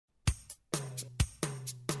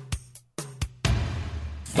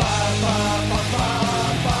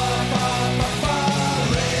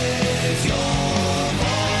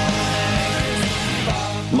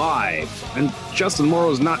and Justin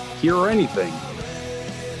Morrow's not here or anything.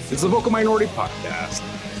 It's the Vocal Minority Podcast.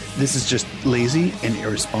 This is just lazy and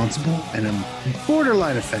irresponsible, and I'm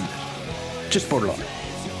borderline offended. Just borderline.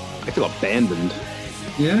 I feel abandoned.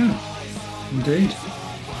 Yeah, indeed.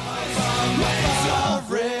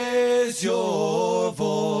 Raise your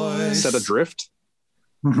voice. Set adrift.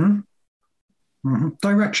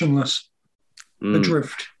 Directionless.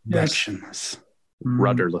 Adrift. Yes. Directionless.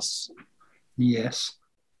 Rudderless. Yes.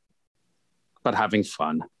 But having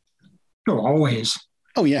fun. Oh, always.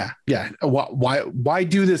 Oh, yeah. Yeah. Why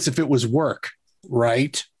do this if it was work,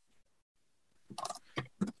 right?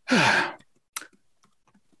 Good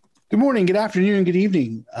morning, good afternoon, good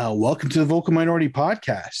evening. Welcome to the Vocal Minority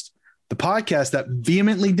Podcast, the podcast that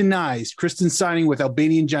vehemently denies Kristen signing with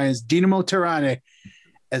Albanian Giants Dinamo Tirana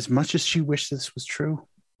as much as she wished this was true.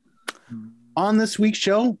 On this week's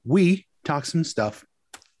show, we talk some stuff.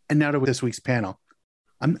 And now to this week's panel.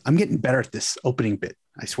 I'm getting better at this opening bit.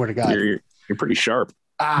 I swear to God. You're pretty sharp.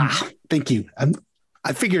 Thank you.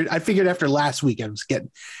 I figured after last week I was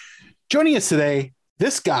getting. Joining us today,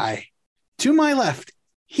 this guy to my left.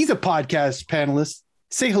 He's a podcast panelist.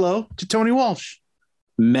 Say hello to Tony Walsh.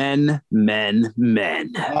 Men.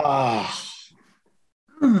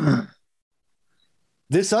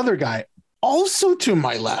 This other guy, also to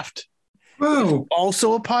my left. Whoa.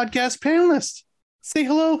 Also a podcast panelist. Say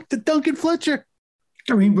hello to Duncan Fletcher.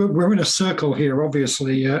 I mean, we're in a circle here,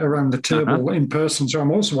 obviously, around the table in person, so I'm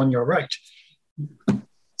also on your right.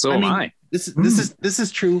 So am I. This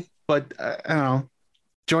is true, but I don't know.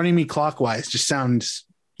 Joining me clockwise just sounds.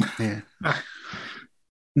 Yeah.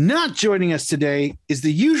 Not joining us today is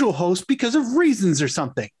the usual host because of reasons or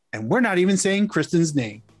something, and we're not even saying Kristen's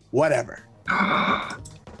name. Whatever.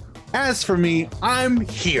 As for me, I'm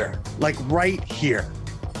here, like right here.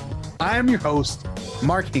 I'm your host,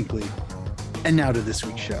 Mark Hinckley, and now to this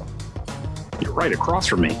week's show. You're right across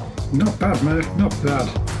from me. Not bad, man. Not bad.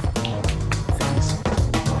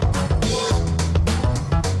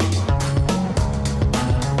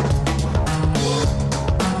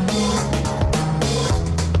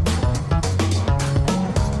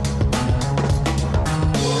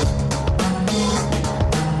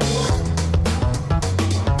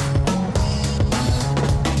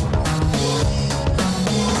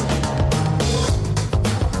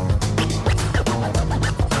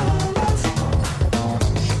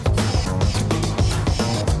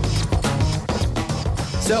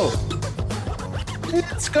 So,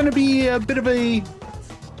 it's going to be a bit of a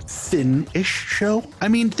thin-ish show. I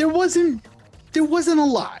mean, there wasn't a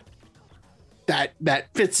lot that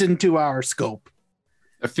fits into our scope.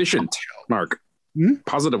 Efficient, Mark.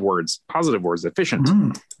 Positive words. Efficient.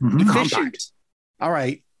 Compact. All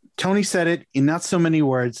right. Tony said it in not so many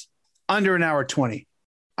words. Under an hour 20.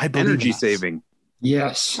 I believe Energy saving.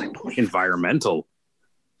 Yes. Environmental.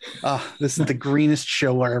 This is the greenest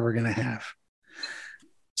show we're ever going to have.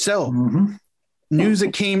 So, news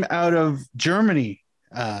that came out of Germany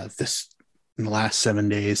in the last 7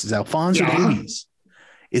 days is Alphonso Davies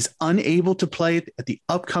is unable to play at the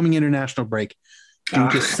upcoming international break due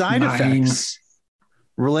to side effects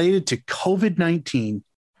related to COVID-19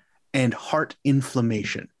 and heart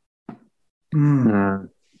inflammation.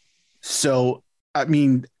 So, I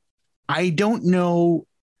mean, I don't know.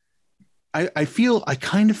 I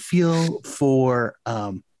kind of feel for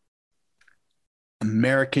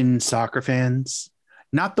American soccer fans,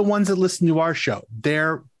 not the ones that listen to our show.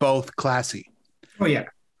 They're both classy. Oh, yeah.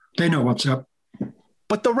 They know what's up.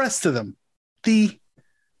 But the rest of them, the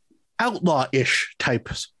outlaw-ish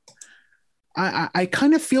types, I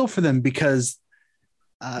kind of feel for them because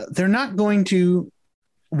they're not going to,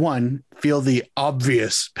 one, feel the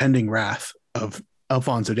obvious pending wrath of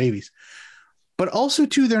Alphonso Davies, but also,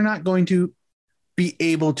 two, they're not going to be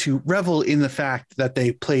able to revel in the fact that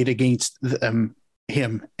they played against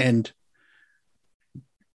him and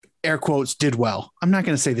air quotes did well. I'm not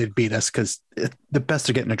going to say they'd beat us because the best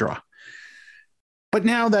are getting a draw. But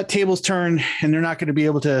now that table's turned and they're not going to be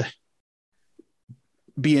able to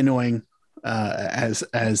be annoying as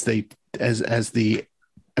the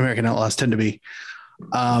American Outlaws tend to be.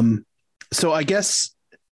 So I guess,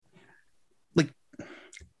 like,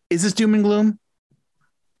 is this doom and gloom?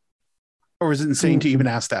 Or is it insane to even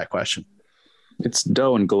ask that question? It's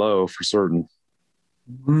dough and glow for certain.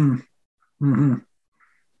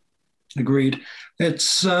 Agreed.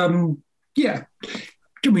 It's yeah.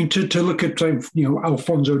 I mean, to look at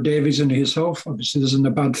Alphonso Davies and his health, obviously, this isn't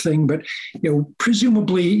a bad thing, but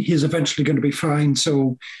presumably he's eventually going to be fine.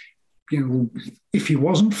 So if he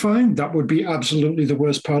wasn't fine, that would be absolutely the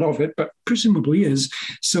worst part of it, but presumably is.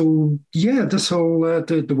 So, yeah, this whole,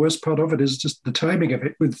 the worst part of it is just the timing of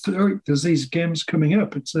it. There's these games coming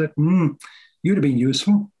up. It's you'd have been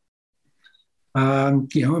useful.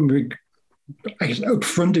 And up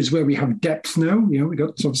front is where we have depth now. We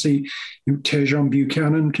got obviously Tejan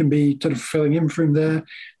Buchanan can be sort of filling in from there.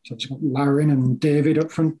 So it's got Larin and David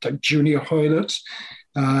up front, like Junior Hoylett.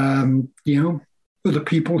 Other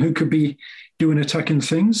people who could be doing attacking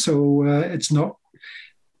things. So it's not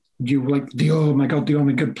oh my God, the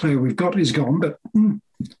only good player we've got is gone, but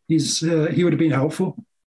he would have been helpful.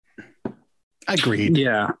 Agreed.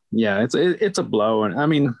 Yeah, it's a blow, and I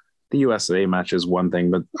mean the USA match is one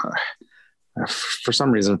thing, but for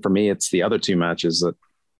some reason, for me, it's the other two matches that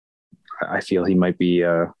I feel he might be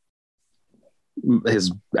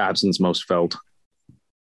his absence most felt.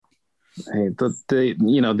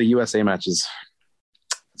 The USA matches,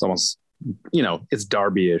 it's almost it's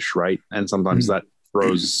derby-ish, right? And sometimes that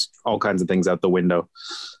throws all kinds of things out the window.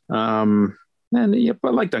 But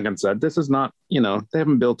like Duncan said, this is not they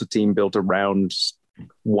haven't built a team built around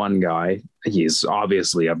one guy. He's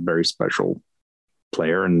obviously a very special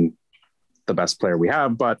player and the best player we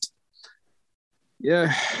have, but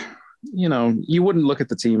yeah, you wouldn't look at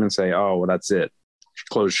the team and say, oh, well, that's it,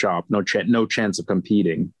 close shop, no chance of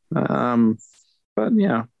competing. But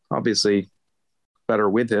yeah, obviously better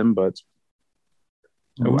with him, but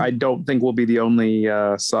I don't think we'll be the only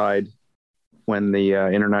side when the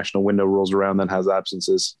international window rolls around that has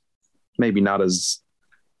absences. Maybe not as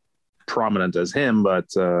prominent as him, but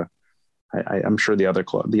I'm sure the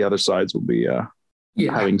other sides will be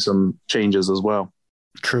having some changes as well.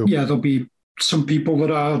 True. Yeah, there'll be some people that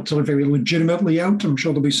are sort of very legitimately out. I'm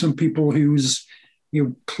sure there'll be some people whose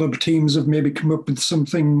club teams have maybe come up with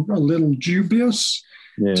something a little dubious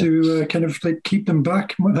to kind of like keep them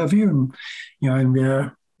back, what have you. And I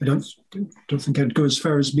don't think I'd go as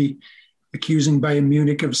far as be accusing Bayern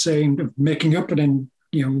Munich of making up, and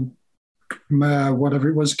then whatever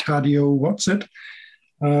it was, cardio, what's it?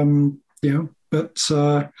 I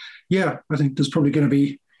think there's probably going to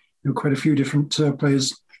be quite a few different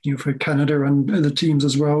players, for Canada and other teams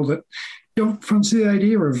as well that don't fancy the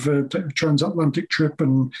idea of a transatlantic trip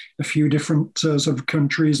and a few different sort of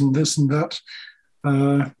countries and this and that.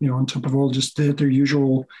 On top of all just their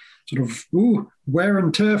usual sort of wear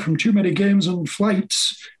and tear from too many games and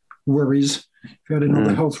flights worries. If you add in all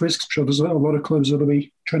the health risks, I'm sure there's a lot of clubs that'll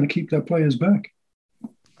be trying to keep their players back.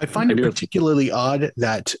 I find it particularly odd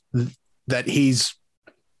that he's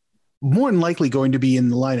more than likely going to be in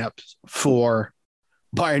the lineup for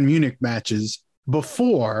Bayern Munich matches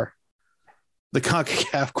before the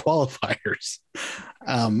CONCACAF qualifiers,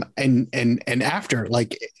 and after.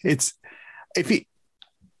 Like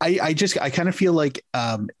I kind of feel like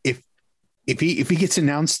if he gets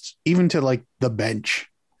announced even to like the bench,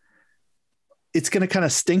 it's going to kind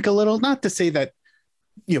of stink a little. Not to say that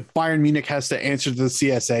Bayern Munich has to answer to the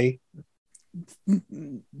CSA.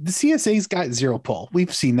 The CSA's got zero pull.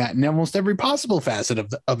 We've seen that in almost every possible facet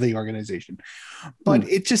of the organization. But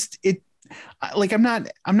it's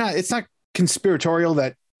not conspiratorial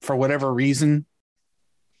that for whatever reason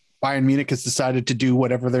Bayern Munich has decided to do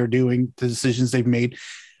whatever they're doing, the decisions they've made.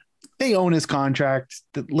 They own his contract.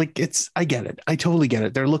 I get it. I totally get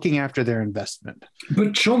it. They're looking after their investment.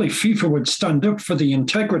 But surely FIFA would stand up for the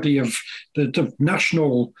integrity of the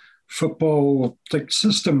national football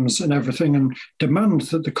systems and everything, and demand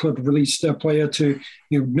that the club release their player to,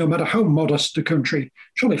 no matter how modest the country.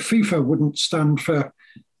 Surely FIFA wouldn't stand for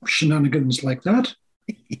shenanigans like that.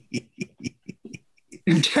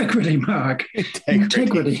 Integrity, Mark.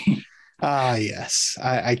 Integrity. Ah, yes.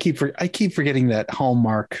 I keep forgetting that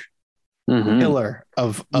hallmark pillar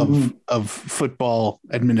of football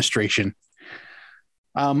administration.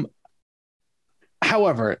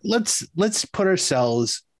 However, let's put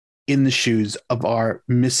ourselves in the shoes of our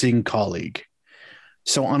missing colleague.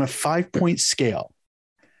 So on a 5-point scale,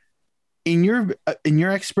 in your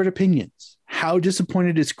expert opinions, how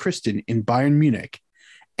disappointed is Kristen in Bayern Munich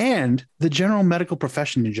and the general medical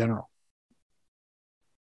profession in general?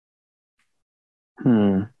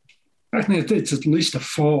 I think it's at least a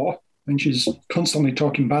 4, and she's constantly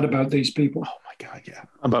talking bad about these people. Oh my God, yeah.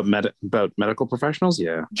 About medical professionals,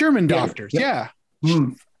 yeah. German doctors, yeah.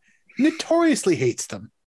 Notoriously hates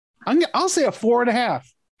them. I'll say a 4.5.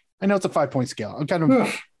 I know it's a 5-point scale. I'm kind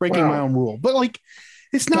of breaking my own rule, but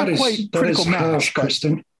it's not quite critical mass.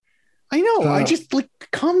 Kristen. I know. I just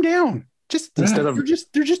calm down. They're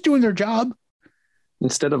just doing their job.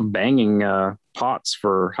 Instead of banging pots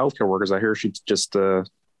for healthcare workers, I hear she just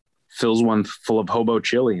fills one full of hobo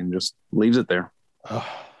chili and just leaves it there.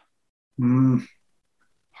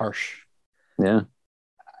 Harsh. Yeah.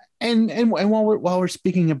 And while we're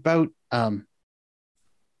speaking about the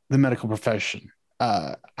medical profession,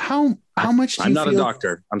 how much do I'm you not feel? a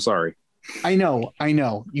doctor. I'm sorry. I know.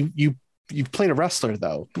 You've played a wrestler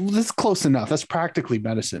though. That's close enough. That's practically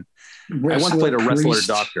medicine. I once played a wrestler priest.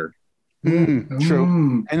 doctor.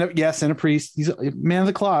 True. And and a priest. He's a man of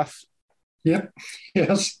the cloth. Yep.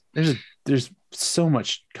 Yes. There's so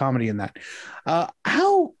much comedy in that.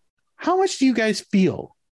 How much do you guys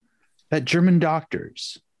feel that German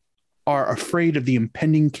doctors are afraid of the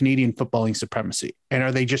impending Canadian footballing supremacy, and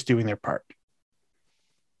are they just doing their part?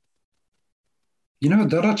 You know,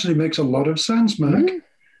 that actually makes a lot of sense, Mark.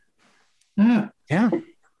 Yeah.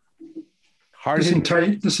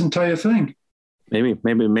 This entire thing.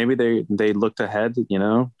 Maybe they looked ahead, you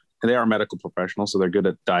know. They are medical professionals, so they're good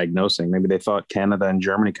at diagnosing. Maybe they thought Canada and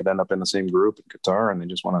Germany could end up in the same group in Qatar, and they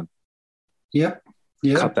just want to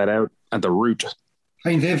cut that out at the root. I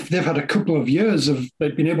mean, they've had a couple of years of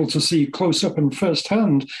they've been able to see close up and first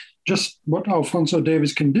hand just what Alphonso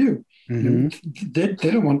Davies can do. Mm-hmm. They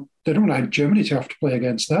don't want Germany to have to play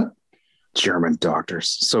against that. German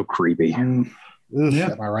doctors, so creepy. Am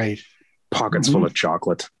I right? Pockets full of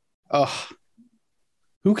chocolate. Oh,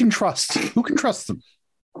 who can trust? Who can trust them?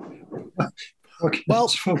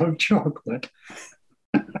 Pockets full of chocolate.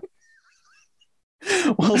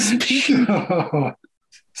 Well, speaking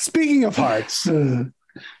of hearts,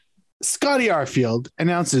 Scotty Arfield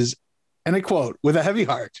announces, and I quote, "with a heavy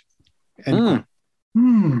heart,"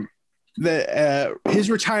 his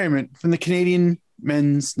retirement from the Canadian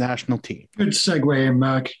men's national team. Good segue,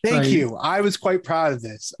 Mark. Thank you. I was quite proud of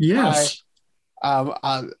this. Yes.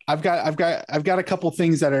 I've got a couple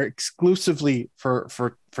things that are exclusively for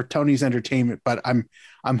Tony's entertainment, but I'm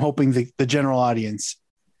hoping the general audience,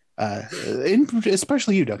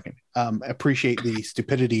 especially you, Duncan, appreciate the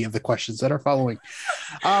stupidity of the questions that are following.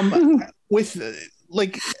 With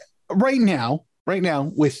right now,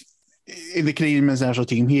 with in the Canadian men's national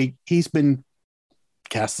team, he's been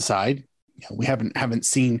cast aside. We haven't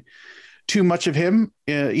seen too much of him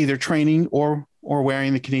either training or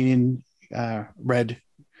wearing the Canadian red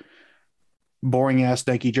boring ass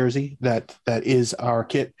Nike jersey that is our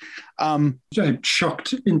kit. I'm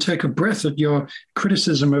shocked intake of breath at your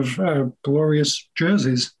criticism of glorious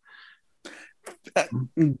jerseys.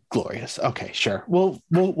 Glorious. Okay, sure. We'll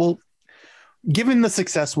given the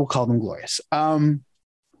success, we'll call them glorious. But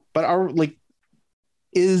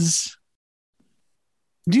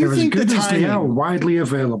do you think the timing, they are widely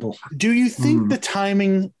available? Do you think the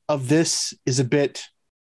timing of this is a bit,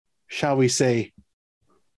 shall we say,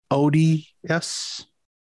 ODS?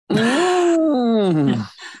 Well,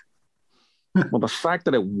 the fact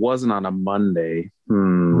that it wasn't on a Monday,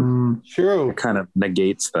 true, kind of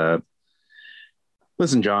negates that.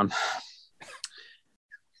 Listen, John.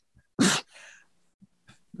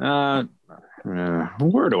 Where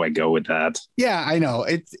do I go with that? Yeah, I know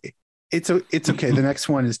it's okay. The next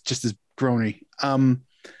one is just as groany. I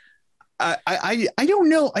don't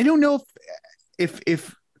know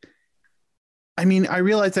if I mean, I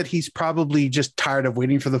realize that he's probably just tired of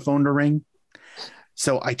waiting for the phone to ring.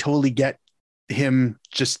 So I totally get him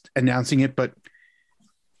just announcing it, but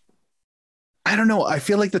I don't know. I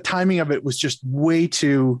feel like the timing of it was just way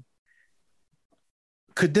too.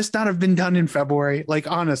 Could this not have been done in February? Like,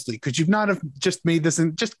 honestly, could you not have just made this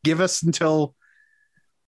and just give us until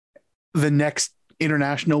the next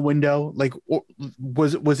international window? Like,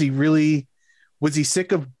 was he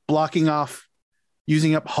sick of blocking off,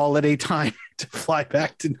 using up holiday time to fly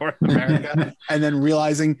back to North America and then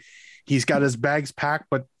realizing he's got his bags packed,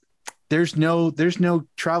 but there's no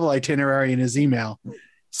travel itinerary in his email.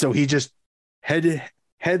 So he just head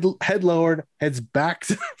lowered, heads back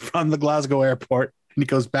from the Glasgow airport, and he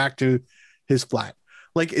goes back to his flat.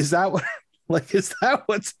 Like, is that what's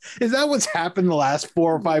happened the last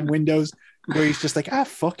 4 or 5 windows where he's just like,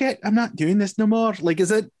 fuck it, I'm not doing this no more? Like,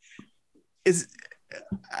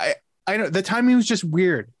 I know the timing was just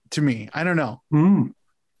weird to me. I don't know.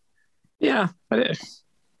 Yeah,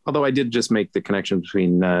 although I did just make the connection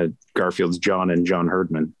between Garfield's John and John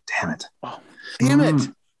Herdman. Damn it! Oh, damn it!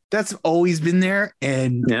 That's always been there,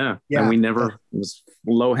 and yeah, and we never it was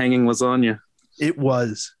low hanging lasagna. It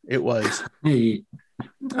was. Hey.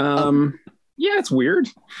 Yeah, it's weird,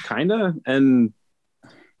 kind of, and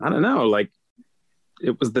I don't know. Like,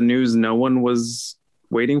 it was the news no one was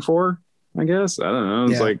waiting for. I guess I don't know.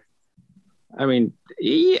 It's like, I mean,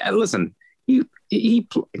 listen, he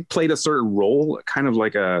played a certain role, kind of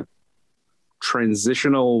like a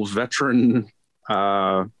transitional veteran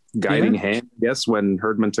guiding hand. I guess when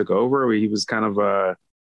Herdman took over, he was kind of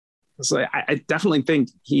so I definitely think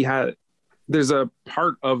he had there's a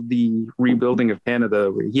part of the rebuilding of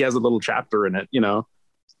Canada where he has a little chapter in it. You know,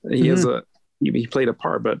 he played a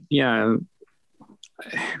part, but yeah,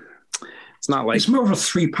 it's not like it's more of a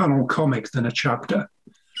 3-panel comic than a chapter.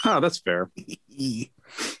 Oh, that's fair. Yeah.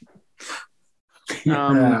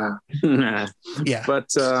 But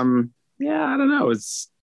yeah, I don't know. It's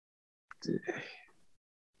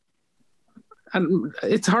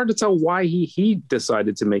hard to tell why he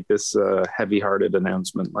decided to make this heavy-hearted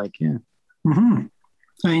announcement. Like, yeah. Mm-hmm.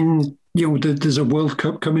 I mean, you know, there's a World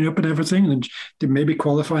Cup coming up and everything, and they may be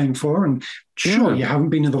qualifying for. And sure, you haven't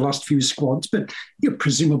been in the last few squads, but you're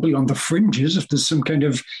presumably on the fringes if there's some kind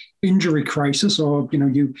of injury crisis, or you know,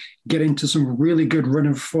 you get into some really good run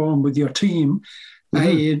of form with your team.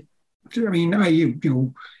 I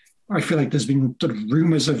feel like there's been sort of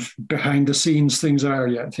rumors of behind the scenes things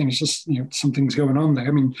things just, you know, something's going on there.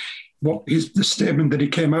 I mean, the statement that he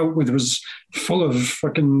came out with was full of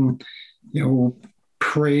fucking, you know,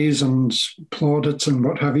 praise and plaudits and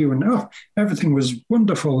what have you, and everything was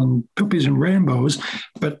wonderful and puppies and rainbows.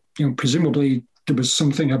 But you know, presumably there was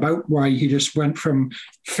something about why he just went from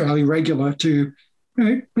fairly regular to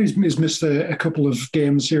he's missed a couple of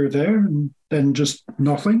games here or there, and then just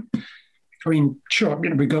nothing. I mean, sure, you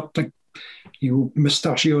know, we got the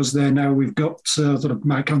mustachios there now. We've got sort of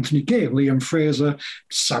Mark Anthony Gay, Liam Fraser,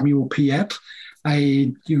 Samuel Piette.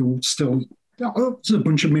 Still, there's a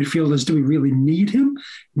bunch of midfielders. Do we really need him?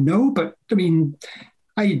 No, but I mean,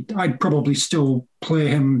 I'd probably still play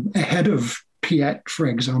him ahead of Piette, for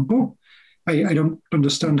example. I don't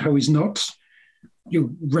understand how he's not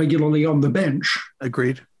regularly on the bench.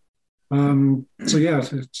 Agreed. So yeah,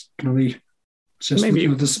 it's really just maybe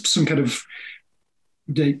there's some kind of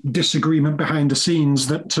disagreement behind the scenes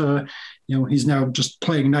that he's now just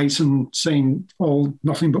playing nice and saying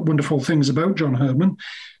nothing but wonderful things about John Herdman,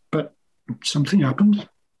 but something happened.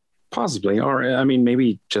 Possibly, or I mean,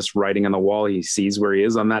 maybe just writing on the wall, he sees where he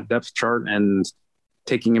is on that depth chart, and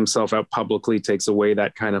taking himself out publicly takes away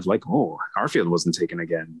that kind of like, oh, Arfield wasn't taken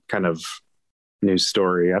again kind of news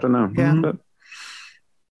story. I don't know. Yeah, but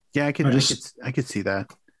yeah, I could see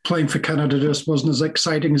that. Playing for Canada just wasn't as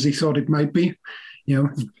exciting as he thought it might be. You know,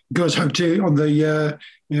 goes out on the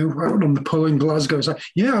pull in Glasgow. It's like,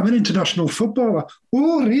 yeah, I'm an international footballer.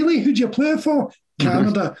 Oh, really? Who'd you play for?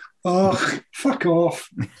 Canada. Oh, fuck off.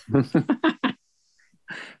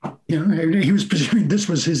 He was presuming this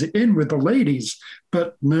was his in with the ladies,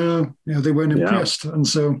 but no, they weren't impressed. And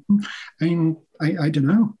so, I mean, I don't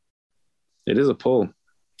know. It is a pull.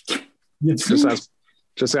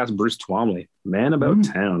 Just ask Bruce Twomley, man about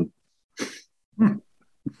town.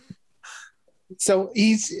 So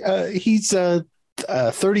he's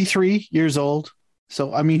 33 years old.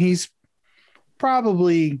 So I mean, he's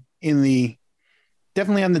probably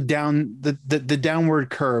definitely on the downward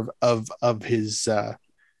curve of his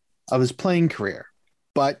playing career.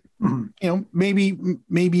 But maybe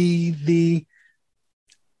the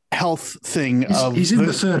health thing he's in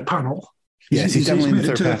the third panel. Yes, he's definitely in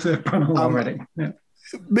the third panel already. Yeah.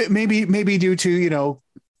 Maybe due to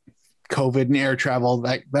COVID and air travel,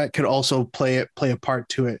 that could also play a part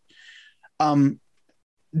to it.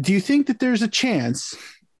 Do you think that there's a chance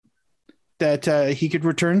that he could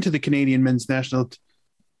return to the Canadian men's national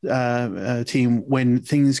team when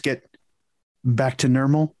things get back to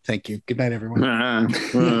normal? Thank you. Good night, everyone.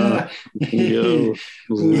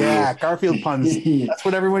 Yeah, Garfield puns. That's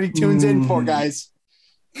what everybody tunes in for, guys.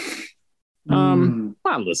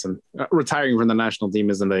 Well, listen, retiring from the national team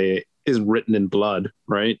is written in blood,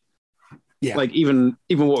 right? Yeah. Like even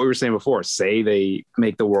what we were saying before, say they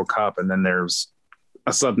make the World Cup and then there's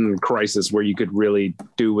a sudden crisis where you could really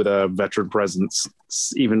do with a veteran presence,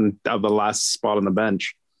 even of the last spot on the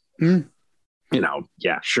bench. Yeah,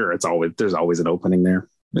 sure. There's always an opening there.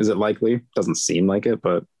 Is it likely? Doesn't seem like it,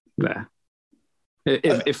 but nah.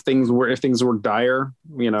 If things were dire,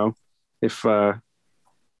 if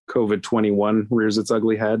COVID-21 rears its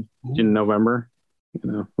ugly head in November,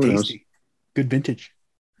 who knows? Good vintage.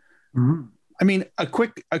 Mm-hmm. I mean, a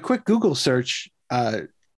quick Google search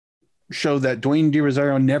showed that Dwayne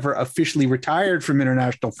DeRosario never officially retired from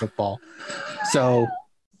international football. So,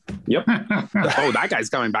 yep. Oh, that guy's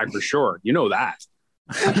coming back for sure. You know that.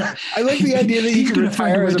 I like the idea that he can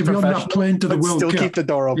retire as a professional, playing to the but World still Cup. Keep the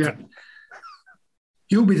door open. Yeah.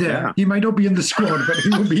 He'll be there. Yeah. He might not be in the squad, but he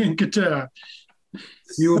will be in Qatar.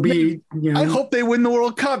 He will be. I hope they win the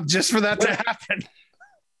World Cup just for that to happen.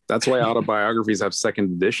 That's why autobiographies have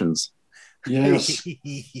second editions. Yes.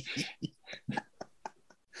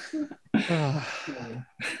 Oh,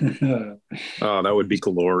 that would be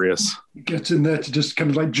glorious. Gets in there to just kind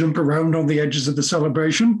of like jump around on the edges of the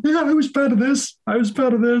celebration. Yeah, I was part of this. I was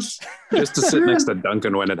part of this. Just to sit next to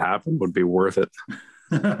Duncan when it happened would be worth it.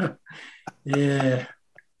 Yeah.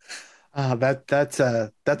 That's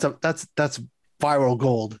viral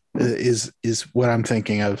gold is what I'm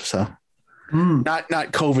thinking of. So not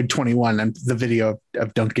COVID-21 and the video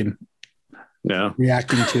of Duncan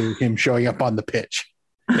reacting to him showing up on the pitch.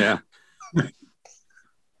 Yeah.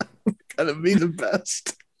 Gotta be the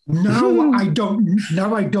best. Now I don't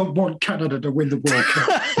want Canada to win the World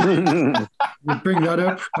Cup. You bring that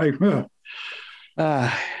up.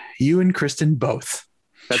 You and Kristen both.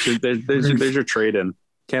 There's your trade-in.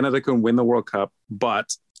 Canada can win the World Cup,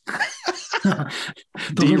 but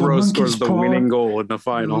D Rose scores the winning goal in the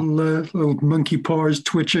final. Little monkey paws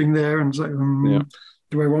twitching there, and it's like,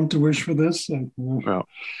 do I want to wish for this? Well,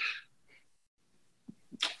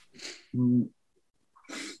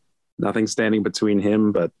 nothing standing between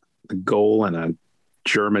him but the goal and a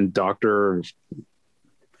German doctor,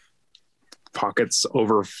 pockets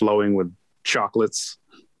overflowing with chocolates.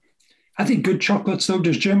 I think good chocolates, though.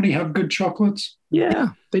 Does Germany have good chocolates? Yeah,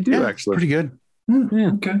 they do, actually. Pretty good.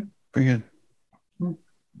 Yeah. Okay. Pretty good.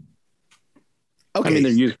 Okay. I mean,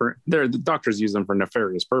 the doctors use them for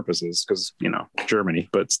nefarious purposes because, Germany,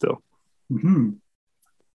 but still. Mm-hmm.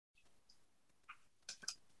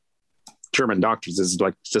 German doctors is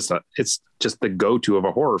like it's just the go-to of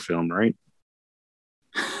a horror film, right?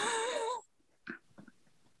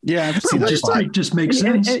 Yeah, it just makes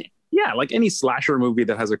sense. Yeah, like any slasher movie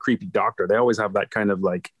that has a creepy doctor, they always have that kind of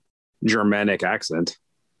like Germanic accent.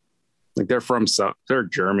 Like they're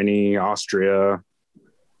Germany, Austria,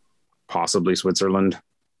 possibly Switzerland,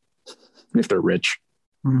 if they're rich.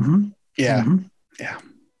 Mm-hmm. Yeah. Mm-hmm. Yeah.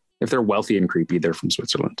 If they're wealthy and creepy, they're from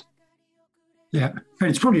Switzerland. Yeah. And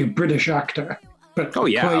it's probably a British actor. But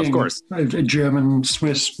of course. A German,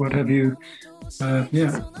 Swiss, what have you.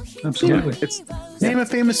 Yeah, absolutely. Yeah, name a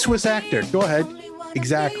famous Swiss actor. Go ahead.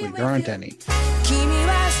 Exactly. There aren't any.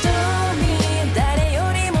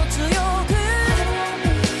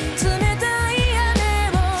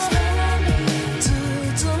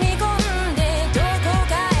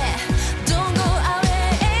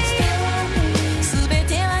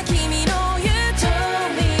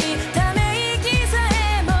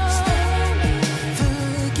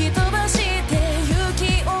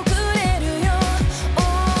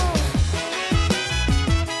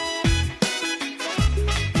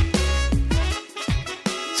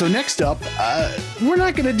 So next up, we're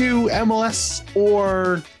not going to do MLS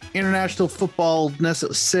or international football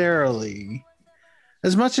necessarily.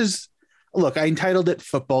 As much as, look, I entitled it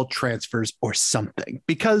Football Transfers or something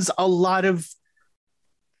because a lot of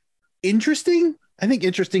interesting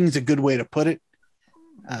is a good way to put it.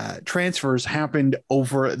 Transfers happened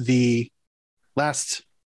over the last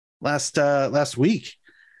week.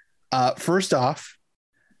 First off,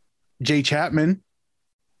 Jay Chapman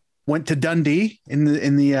went to Dundee in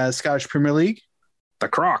the Scottish Premier League. The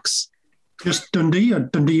Crocs. Just Dundee or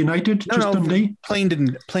Dundee United? No, just Dundee? Plain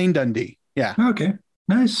Dundee. Yeah. Okay.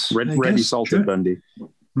 Nice. Ready salted Dundee.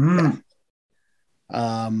 Mm.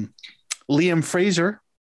 Liam Fraser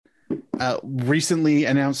recently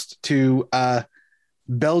announced to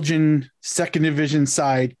Belgian second division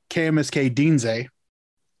side KMSK Dienze.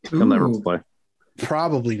 He'll never play.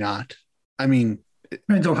 Probably not. I mean,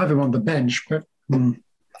 they'll have him on the bench, but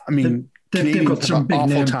they've got some big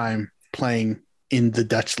awful time playing in the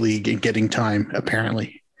Dutch league and getting time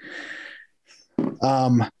apparently.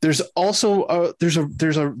 There's also there's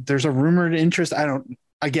a rumored interest.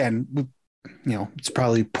 It's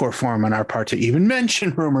probably poor form on our part to even mention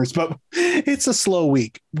rumors, but it's a slow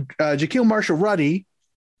week. Jaquil Marshall-Ruddy,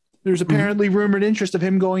 there's apparently rumored interest of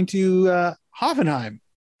him going to Hoffenheim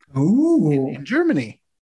in Germany.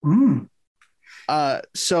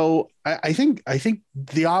 So I think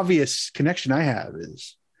the obvious connection I have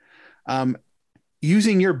is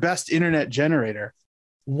using your best internet generator.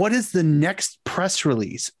 What is the next press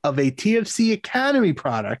release of a TFC Academy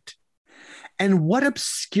product? And what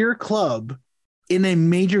obscure club in a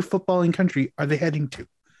major footballing country are they heading to?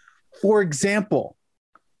 For example,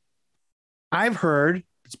 I've heard,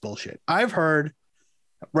 it's bullshit. I've heard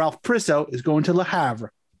Ralph Prisso is going to Le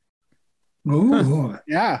Havre. Ooh.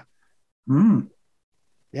 Yeah. Mm.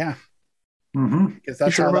 Yeah. Mm-hmm. Because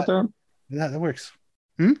that's sure about that? That works.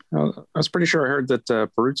 I was pretty sure I heard that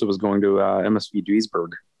Peruzza was going to MSV Duisburg.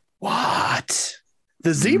 What?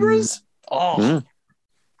 The Zebras? Oh.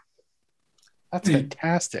 That's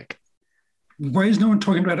fantastic. Why is no one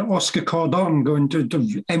talking about Oscar Cordon going to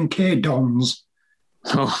MK Dons?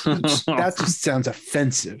 That just sounds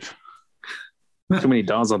offensive. Too many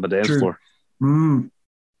Dons on the dance True. floor. Mm.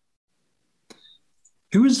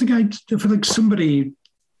 Who is the guy? I feel like somebody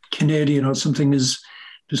Canadian or something has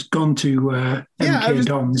just gone to MK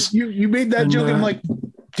Dons. You made that joke, and I'm like,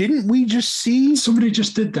 didn't we just see? Somebody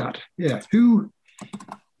just did that. Yeah. Who?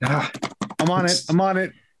 I'm on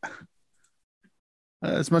it.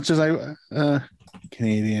 As much as I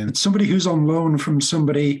Canadian. It's somebody who's on loan from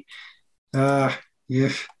somebody. Yeah.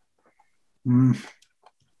 Mm.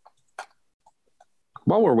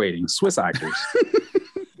 While we're waiting, Swiss actors.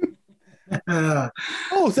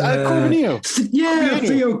 Corvinio. Yeah,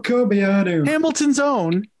 Theo Corbiano. Hamilton's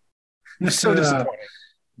own. So disappointing.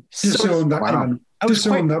 Disown that man.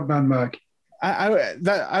 Disown that man, Mark.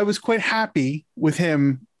 I was quite happy with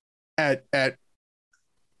him at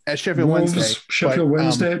Sheffield Wednesday. Sheffield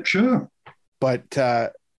Wednesday, sure. But damn.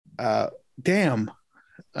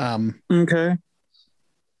 Okay.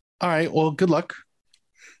 All right. Well, good luck.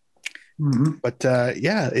 Mm-hmm. But that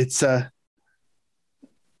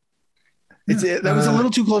was a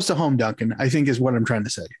little too close to home, Duncan, I think is what I'm trying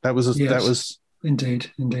to say. That was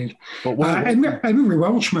indeed. But Emery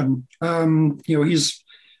Welshman, he's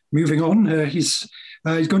moving on. He's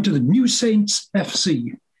going to the New Saints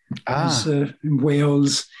FC. In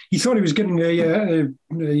Wales. He thought he was getting a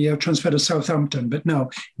transfer to Southampton, but no,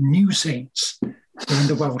 New Saints in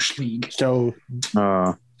the Welsh League. So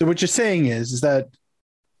what you're saying is that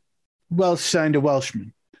Welsh signed a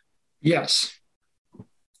Welshman. Yes.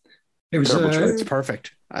 It was. It's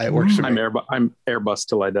perfect. It works for me. I'm Airbus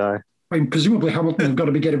till I die. I mean, presumably Hamilton have got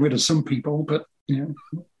to be getting rid of some people, but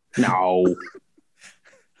no,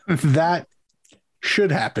 that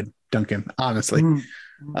should happen, Duncan. Honestly,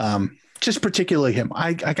 just particularly him.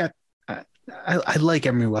 I like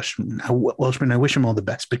Emery Welshman. I wish him all the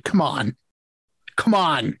best, but come on.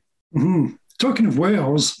 Mm-hmm. Talking of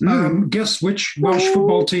Wales, guess which Welsh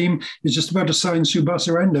football team is just about to sign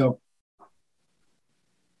Tsubasa Endo?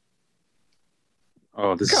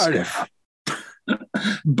 Oh, this Cardiff.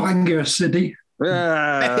 Bangor City.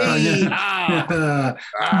 I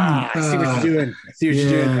see what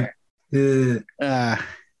you're doing.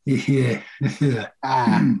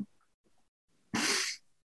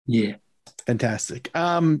 Yeah. Fantastic.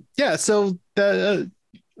 So a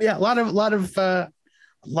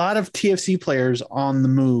lot of TFC players on the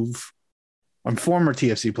move, on former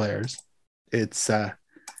TFC players. It's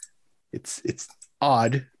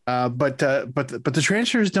odd, but the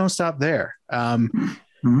transfers don't stop there.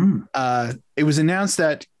 It was announced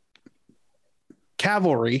that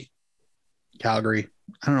Calgary. I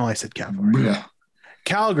don't know why I said Cavalry. Yeah.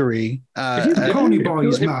 Calgary. The Pony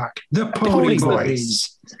Boys, Mark. The Pony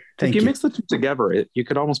Boys. If you mix the two together, you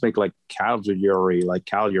could almost make like Cagliari,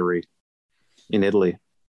 in Italy.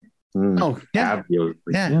 Oh, yeah.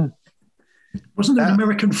 Yeah. Wasn't there an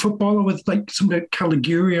American footballer with like some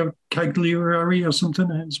Caligari or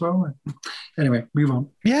something as well? Anyway, move on.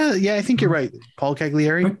 Yeah, I think you're right. Paul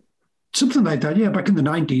Cagliari? But something like that, back in the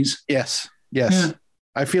 90s. Yes. Yeah.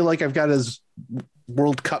 I feel like I've got his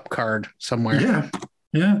World Cup card somewhere.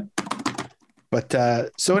 Yeah. But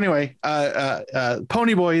so anyway,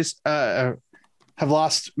 Pony Boys have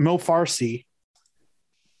lost Mo Farsi,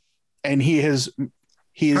 and he is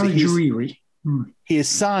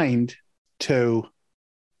signed to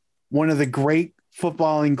one of the great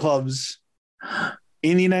footballing clubs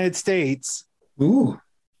in the United States. Ooh.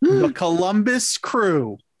 The Columbus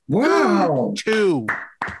Crew. Wow. 2.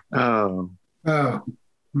 Oh.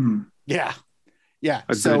 Yeah.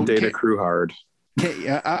 A good day to crew hard.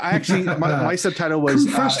 I actually, my subtitle was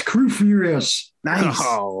Crew Fast, Crew Furious. Nice.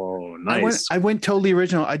 Oh, nice. I went totally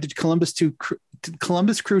original. I did Columbus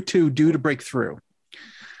Crew 2, Due to Break Through.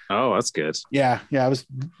 Oh, that's good. Yeah. I was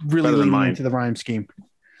really leaning into the rhyme scheme.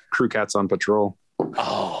 Crew Cats on Patrol.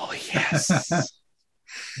 Oh, yes.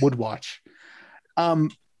 Would watch.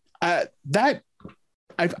 That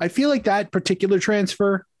I feel like that particular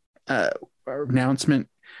transfer or announcement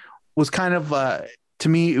was kind of to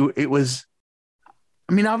me it was.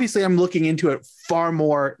 I mean, obviously, I'm looking into it far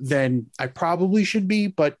more than I probably should be,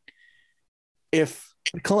 but if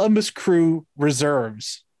Columbus Crew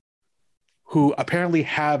reserves, who apparently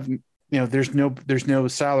have, there's no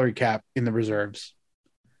salary cap in the reserves,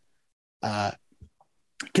 can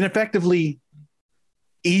effectively,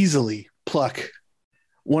 easily pluck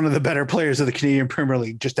one of the better players of the Canadian Premier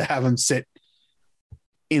League just to have him sit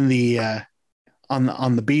in the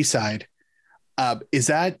on the B side.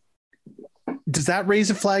 Does that raise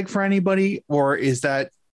a flag for anybody, or is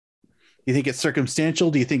that, you think it's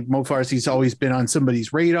circumstantial? Do you think Mo Farsi's always been on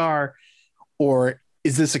somebody's radar, or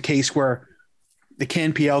is this a case where the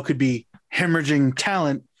CanPL could be hemorrhaging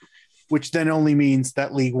talent which then only means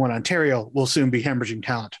that League One Ontario will soon be hemorrhaging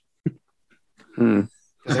talent.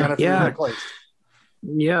 Yeah.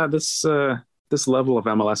 Yeah, this level of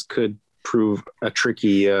MLS could prove a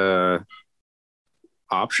tricky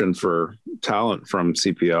option for talent from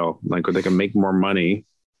CPL. Like, they can make more money,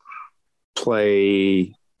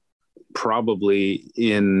 play probably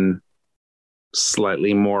in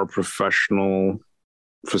slightly more professional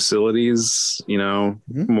facilities,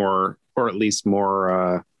 more, or at least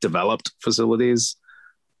more developed facilities,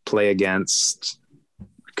 play against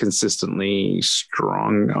consistently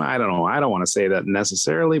strong. I don't know. I don't want to say that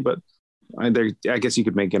necessarily, but I guess you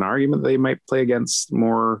could make an argument they might play against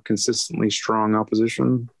more consistently strong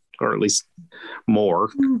opposition, or at least more,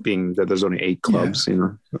 being that there's only 8 clubs.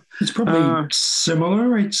 It's probably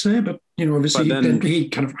similar, I'd say, but obviously then he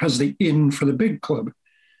kind of has the in for the big club.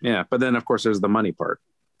 Yeah, but then of course there's the money part.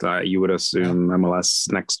 You would assume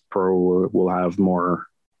MLS Next Pro will have more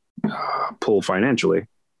pull financially.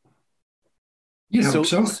 Yeah,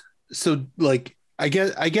 so like I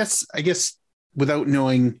guess without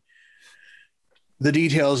knowing the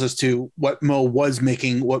details as to what Mo was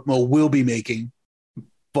making, what Mo will be making,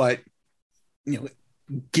 but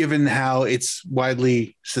given how it's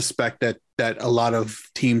widely suspect that a lot of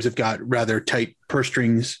teams have got rather tight purse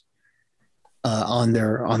strings on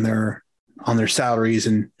their salaries,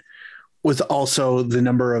 and was also the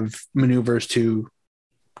number of maneuvers to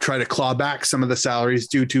try to claw back some of the salaries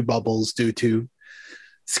due to bubbles, due to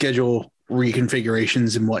schedule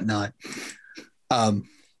reconfigurations and whatnot.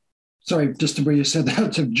 Sorry, just the way you said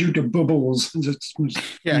that, due to bubbles.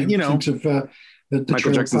 Yeah, Of, the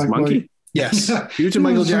Michael Jackson's monkey. Yes, due to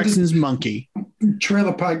Michael Jackson's monkey.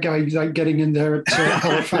 Trailer park guy like getting in there at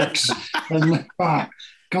Halifax, and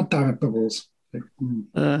God damn it, bubbles.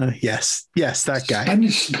 Yes, that guy.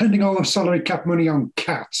 Spending all of salary cap money on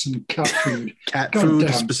cats and cat food. Cat food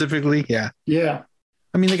specifically, yeah. Yeah.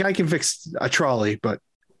 I mean, the guy can fix a trolley, but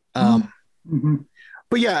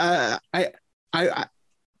but yeah, I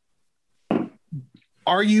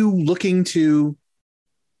are you looking to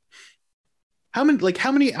how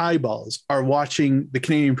many eyeballs are watching the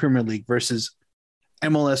Canadian Premier League versus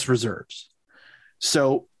MLS reserves?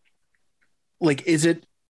 So,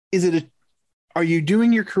 are you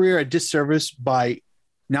doing your career a disservice by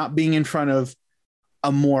not being in front of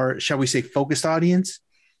a more, shall we say, focused audience?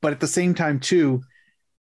 But at the same time, too,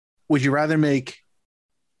 would you rather make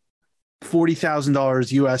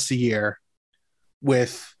 $40,000 US a year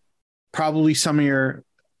with probably some of your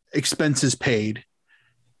expenses paid,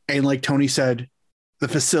 and like Tony said, the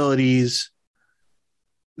facilities,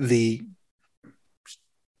 the,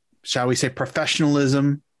 shall we say,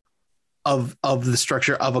 professionalism of the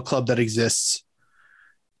structure of a club that exists,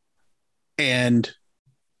 and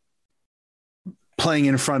playing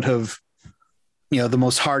in front of the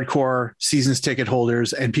most hardcore seasons ticket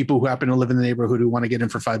holders and people who happen to live in the neighborhood who want to get in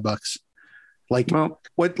for $5?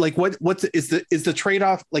 What is the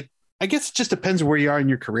trade-off? Like, I guess it just depends where you are in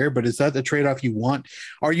your career, but is that the trade-off you want?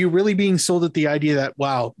 Are you really being sold at the idea that,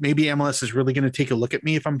 wow, maybe MLS is really going to take a look at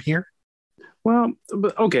me if I'm here? Well,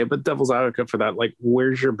 but devil's advocate for that, like,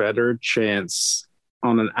 where's your better chance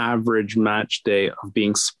on an average match day of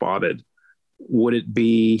being spotted? Would it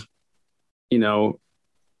be,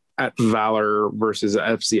 at Valor versus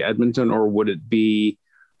FC Edmonton, or would it be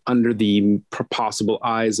under the possible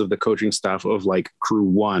eyes of the coaching staff of like Crew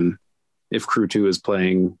 1, if Crew 2 is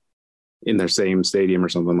playing in their same stadium or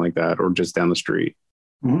something like that, or just down the street?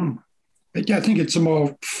 Yeah, I think it's a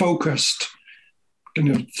more focused kind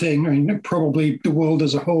of thing. I mean, probably the world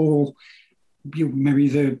as a whole, maybe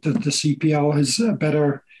the CPL has a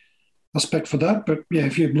better aspect for that. But yeah,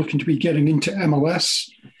 if you're looking to be getting into MLS,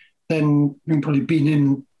 then probably being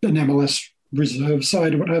in an MLS reserve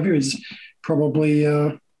side or whatever is probably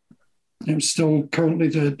still currently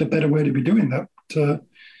the better way to be doing that.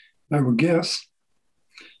 I would guess.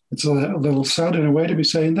 It's a little sad in a way to be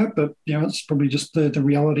saying that, but it's probably just the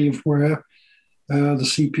reality of where the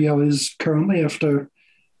CPL is currently after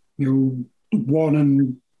 1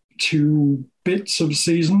 and 2 bits of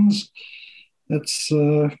seasons. That's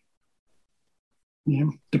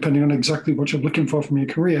depending on exactly what you're looking for from your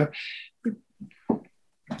career.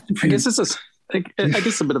 I guess it's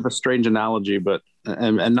a bit of a strange analogy, but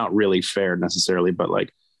and not really fair necessarily. But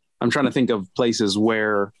like, I'm trying to think of places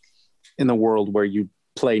where in the world where you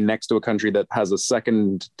play next to a country that has a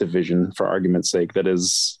second division, for argument's sake, that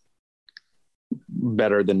is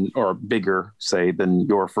better than or bigger, say, than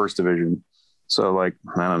your first division. So like,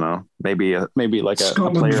 I don't know, maybe like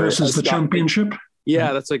Scotland a player versus the Championship.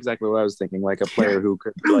 Yeah, that's exactly what I was thinking. Like a player who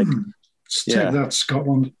could take that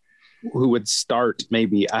Scotland, who would start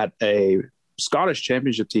maybe at a Scottish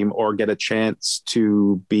championship team or get a chance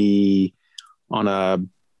to be on a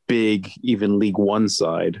big, even League One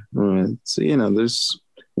side. So, there's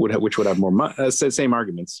which would have more money. Same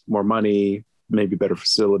arguments, more money, maybe better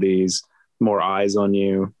facilities, more eyes on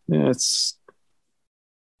you. Yeah,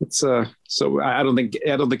 so I don't think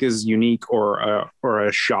it's unique or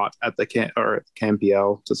a shot at the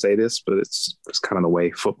CanPL to say this, but it's kind of the way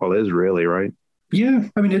football is, really, right? Yeah,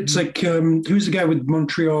 I mean, it's like who's the guy with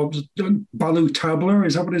Montreal? Balu Tabler,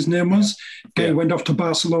 is that what his name was? Guy who went off to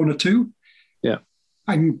Barcelona too. Yeah,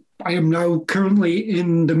 I am now currently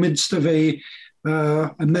in the midst of a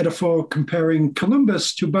metaphor comparing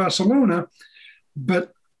Columbus to Barcelona,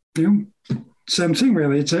 but same thing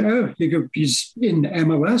really. It's he's in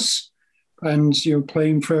MLS and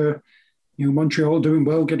playing for Montreal, doing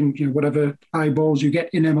well, getting whatever eyeballs you get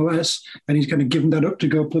in MLS, and he's kind of given that up to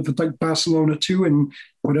go play for like Barcelona 2 and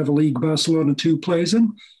whatever league Barcelona 2 plays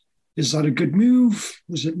in. Is that a good move?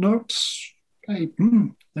 Was it not?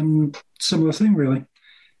 And similar thing really.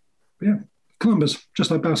 But yeah, Columbus, just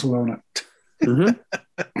like Barcelona.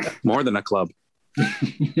 Mm-hmm. More than a club.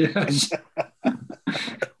 Yes.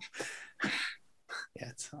 Yeah,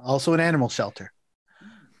 it's also an animal shelter.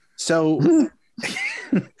 So,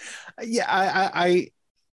 I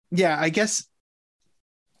guess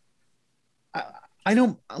I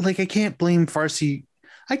don't like. I can't blame Farsi.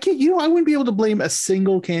 I can't. I wouldn't be able to blame a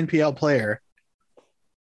single CanPL player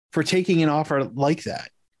for taking an offer like that.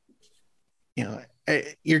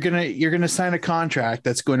 You're gonna sign a contract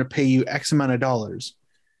that's going to pay you X amount of dollars,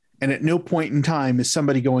 and at no point in time is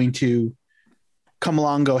somebody going to come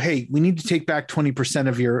along and go, hey, we need to take back 20%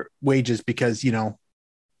 of your wages because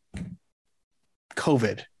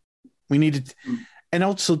COVID. We need to, and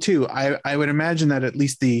also too, I would imagine that at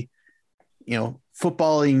least the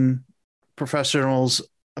footballing professionals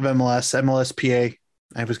of MLSPA,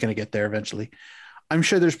 I was going to get there eventually. I'm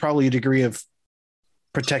sure there's probably a degree of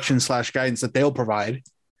protection / guidance that they'll provide.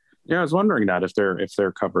 Yeah, I was wondering that if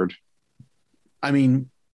they're covered. I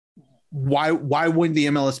mean, why wouldn't the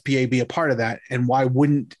MLSPA be a part of that? And why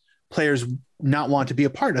wouldn't players not want to be a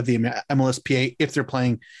part of the MLSPA if they're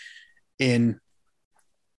playing in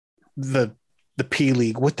the P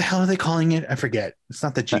League? What the hell are they calling it? I forget. It's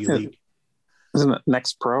not the G League. Isn't it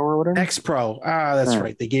Next Pro or whatever? Next Pro. That's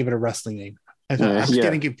right. They gave it a wrestling name. I was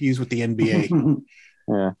getting confused with the NBA.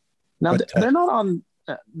 Yeah. Now they're not on.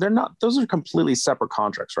 They're not. Those are completely separate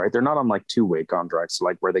contracts, right? They're not on like two-way contracts,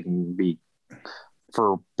 like where they can be,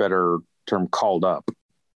 for better term, called up.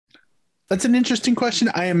 That's an interesting question.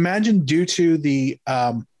 I imagine due to the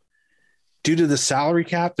salary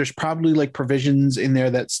cap, there's probably like provisions in there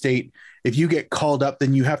that state if you get called up,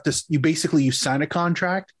 then you sign a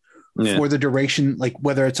contract for the duration, like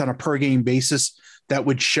whether it's on a per game basis that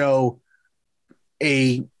would show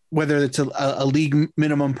whether it's a league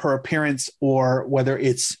minimum per appearance or whether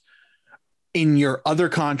it's in your other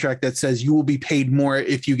contract that says you will be paid more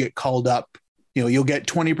if you get called up. You'll get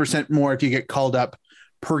 20% more if you get called up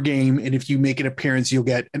per game. And if you make an appearance, you'll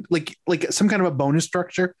get like some kind of a bonus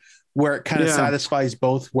structure where it kind of satisfies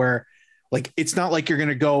both, where like, it's not like you're going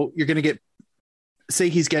to get, say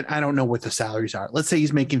he's getting, I don't know what the salaries are. Let's say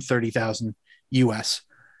he's making 30,000 US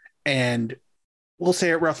and we'll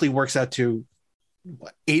say it roughly works out to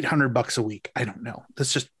 $800 a week. I don't know.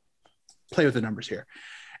 Let's just play with the numbers here.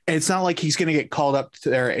 And it's not like he's going to get called up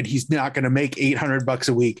there and he's not going to make $800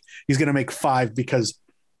 a week. He's going to make $5 because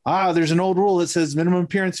there's an old rule that says minimum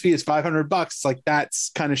appearance fee is $500. It's like,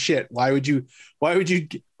 that's kind of shit. Why would you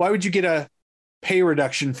get a pay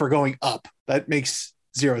reduction for going up? That makes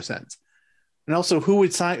zero sense. And also, who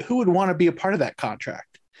would want to be a part of that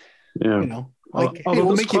contract? Yeah. Hey,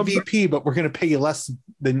 we'll make you VP, but we're going to pay you less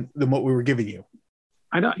than what we were giving you.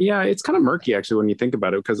 I know. Yeah, it's kind of murky actually when you think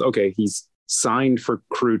about it, because he's signed for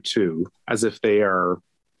Crew 2 as if they are,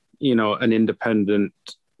 an independent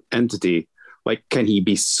entity. Like, can he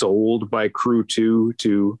be sold by Crew 2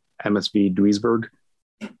 to MSV Duisburg?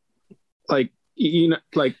 Like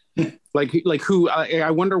who?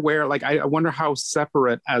 I wonder where. Like, I wonder how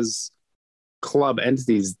separate as club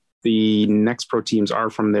entities the Next Pro teams are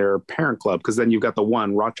from their parent club, because then you've got the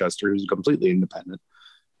one, Rochester, who's completely independent.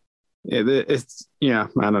 It's I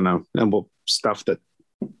don't know, and stuff that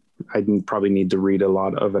I probably need to read a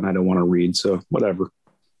lot of, and I don't want to read, so whatever.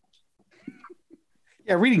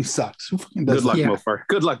 Yeah, reading sucks. Good luck, Mofar.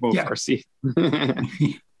 Good luck, Mofar. See,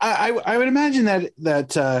 I would imagine that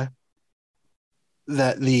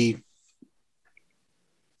the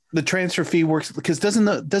transfer fee works, because doesn't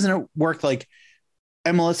it work like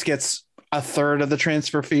MLS gets a third of the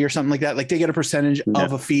transfer fee or something like that? Like they get a percentage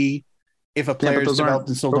of a fee if a player is developed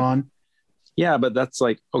and sold on. Yeah, but that's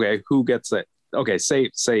like, okay, who gets it? okay, say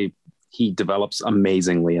he develops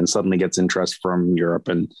amazingly and suddenly gets interest from Europe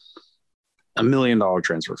and $1 million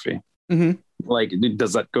transfer fee. Mm-hmm. Like,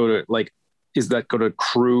 does that go to like? Is that go to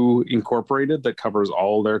Crew Incorporated that covers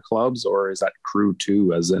all their clubs, or is that Crew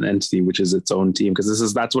 2 as an entity, which is its own team?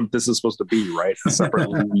 Because that's what this is supposed to be, right? A separate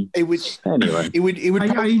league. It would anyway. It would.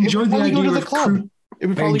 I enjoy the idea of Crew. It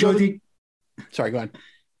would probably go to Sorry, go on.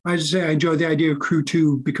 I say I enjoy the idea of Crew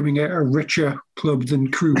 2 becoming a richer club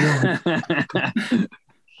than Crew 1.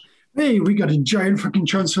 Hey, we got a giant fucking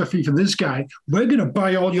transfer fee for this guy. We're going to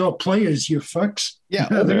buy all your players, you fucks. Yeah,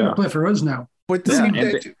 they're going to play for us now. But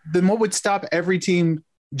then what would stop every team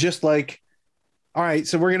just like, all right,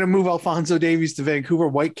 so we're going to move Alphonso Davies to Vancouver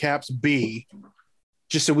Whitecaps B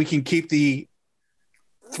just so we can keep the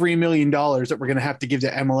 $3 million that we're going to have to give to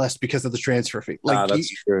MLS because of the transfer fee. Like, that's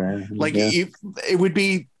true. Like it would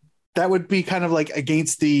be, that would be kind of like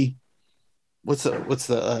against the, what's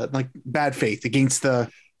the like bad faith against the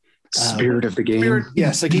spirit of the game.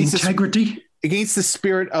 Yes. Against integrity, against the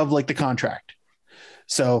spirit of like the contract.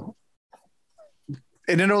 So,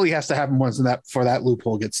 and it only has to happen once before that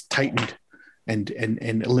loophole gets tightened and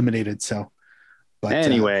eliminated. So, but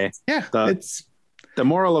anyway, it's the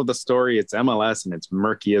moral of the story. It's MLS and it's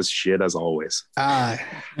murky as shit as always. I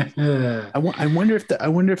wonder if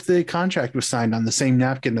the contract was signed on the same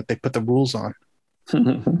napkin that they put the rules on.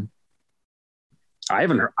 I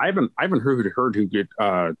haven't heard who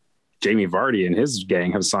Jamie Vardy and his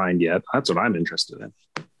gang have signed yet. That's what I'm interested in.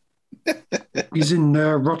 He's in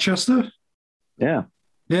Rochester. Yeah.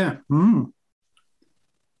 Yeah.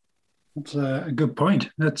 That's a good point.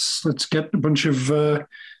 Let's get a bunch of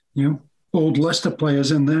old Leicester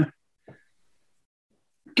players in there.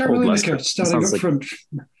 Gary Lineker starting up front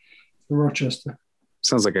for Rochester.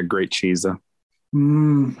 Sounds like a great cheese, though.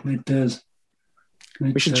 It does.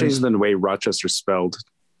 We should change the way Rochester's spelled.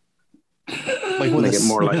 Like make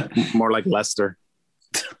it more like Leicester.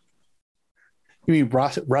 You mean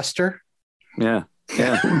Ruster? Yeah.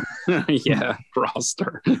 Yeah,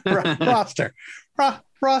 roster.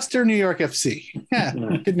 Roster New York FC. Yeah,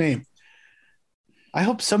 good name. I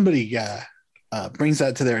hope somebody brings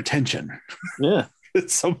that to their attention. Yeah. At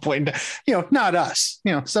some point, not us,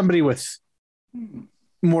 somebody with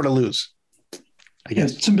more to lose. I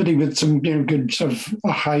guess somebody with some good sort of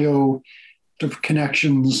Ohio sort of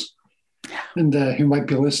connections and who might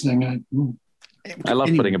be listening. I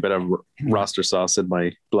love putting a bit of roster sauce in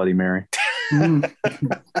my Bloody Mary. So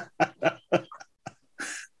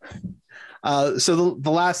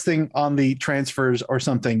the last thing on the transfers or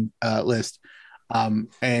something list,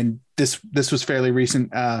 and this was fairly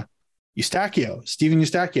recent. Steven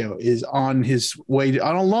Eustachio is on his way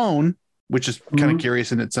on a loan, which is kind of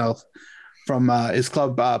curious in itself, from his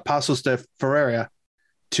club Paços de Ferreira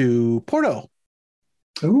to Porto.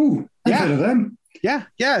 Oh, I've heard of them. Yeah,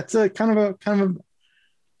 it's a kind of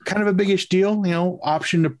a biggish deal,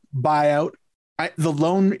 option to buy out. The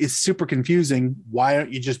loan is super confusing. Why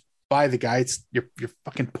don't you just buy the guy? It's you're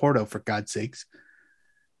fucking Porto, for God's sakes.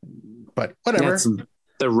 But whatever. Yeah, it's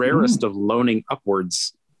the rarest of loaning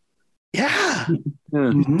upwards. Yeah.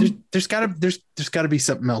 There's gotta be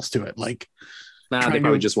something else to it. Like, they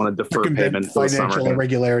probably just want to defer payment for financial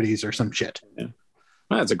irregularities or some shit. Yeah.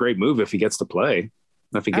 Well, it's a great move if he gets to play.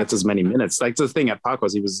 If he gets as many minutes. Like the thing at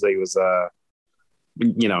Pacos, he was a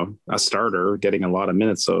starter getting a lot of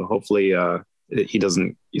minutes. So hopefully he's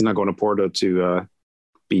not going to Porto to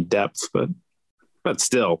be depth, but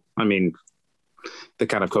still, I mean, the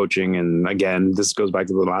kind of coaching, and again, this goes back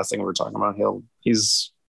to the last thing we were talking about.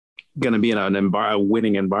 He's going to be in a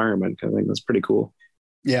winning environment. I think that's pretty cool.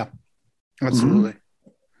 Yeah, absolutely.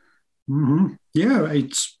 Yeah,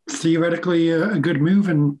 it's theoretically a good move,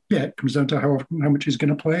 and it comes down to how much he's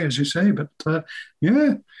going to play, as you say. But look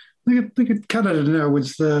at Canada now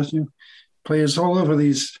with players all over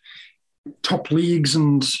these top leagues,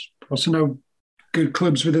 and also now good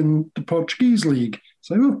clubs within the Portuguese league.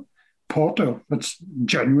 So Porto, that's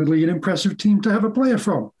genuinely an impressive team to have a player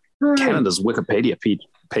from. Right. Canada's Wikipedia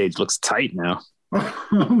page looks tight now.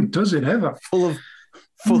 Oh, does it ever? Full of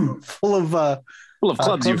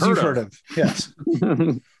clubs you've heard of. Yes.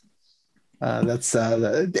 That's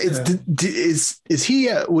is he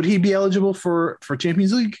would he be eligible for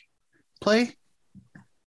Champions League play?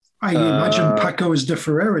 I imagine Paços de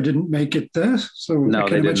Ferreira didn't make it there, so I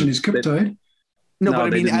can imagine he's cup tied. No, but I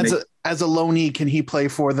mean, as a loanee, can he play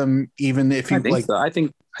for them even if he like? So. I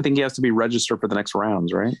think he has to be registered for the next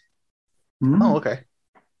rounds, right? Oh, okay.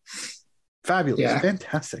 Fabulous,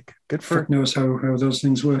 fantastic, good for. Fuck knows how those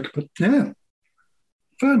things work, but yeah,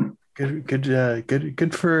 fun.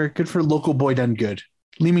 Good for local boy done good.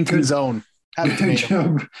 Leamington's own. Have a tomato.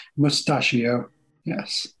 Joe Mustachio.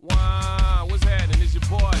 Yes. Wow, what's happening? It's your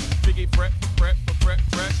boy, Biggie Fresh.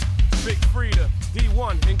 Big Frida,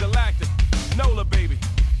 D1 in Galactic. Nola, baby.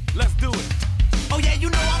 Let's do it. Oh yeah, you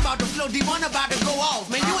know I'm about to flow, D1 about to go off.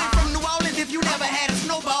 Man, you ain't from New Orleans if you never had a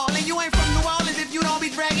snowball. And you ain't from New Orleans if you don't be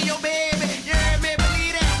dragging your baby. You heard me,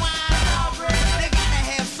 believe that wine. They gotta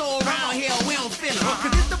have soul around here, we don't feel it.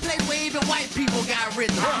 Cause this the place where even white people got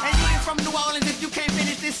rhythm. And you ain't from New Orleans if you can't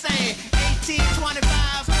finish this saying 18, 25.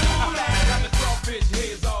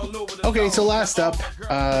 Okay, so last up,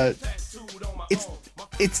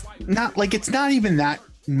 it's not even that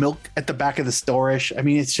milk at the back of the store-ish. I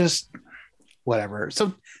mean, it's just whatever.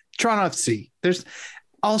 So Toronto FC, there's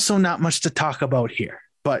also not much to talk about here,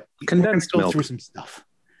 but Condensed we're gonna go milk. through some stuff.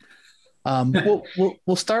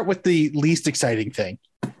 We'll start with the least exciting thing.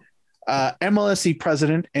 MLSE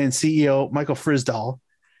president and CEO Michael Frisdahl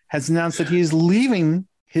has announced that he is leaving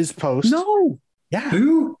his post. No. Yeah,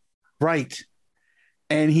 Who? right.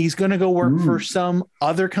 And he's going to go work for some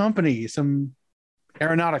other company, some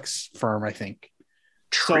aeronautics firm, I think.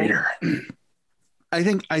 Traitor. So, I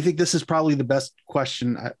think this is probably the best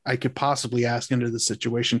question I could possibly ask into the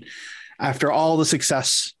situation after all the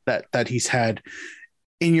success that he's had.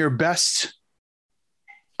 In your best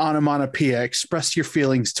onomatopoeia, express your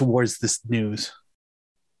feelings towards this news.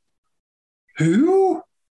 Who?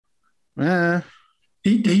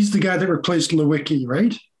 He's the guy that replaced Lewicki,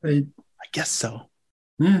 right? I guess so.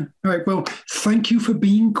 Yeah. All right. Well, thank you for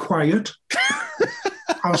being quiet.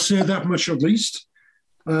 I'll say that much at least.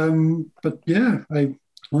 But yeah, all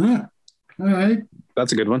right.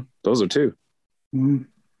 That's a good one. Those are two.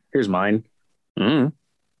 Here's mine.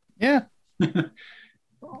 Yeah.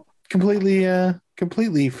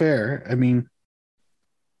 completely fair. I mean,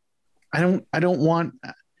 I don't want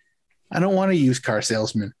a used car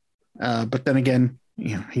salesman. But then again,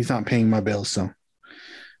 he's not paying my bills, so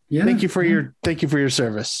Yeah. thank you for your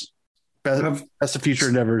service. Best of future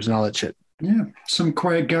endeavors and all that shit. Yeah. Some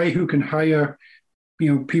quiet guy who can hire,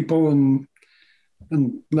 people and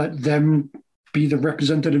let them be the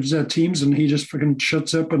representatives of their teams, and he just fucking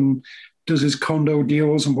shuts up and does his condo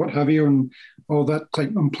deals and what have you, and all that like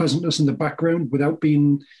unpleasantness in the background without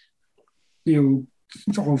being,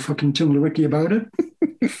 all fucking Tim Lewicki about it.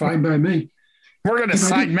 Fine by me. We're gonna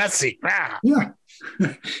sign Messi. Ah. Yeah.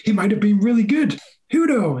 He might have been really good. Who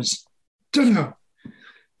knows? Don't know.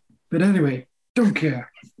 But anyway, don't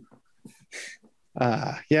care.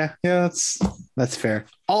 Yeah, that's fair.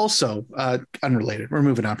 Also, unrelated. We're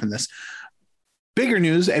moving on from this. Bigger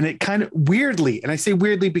news, and it kind of weirdly, and I say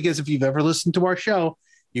weirdly because if you've ever listened to our show,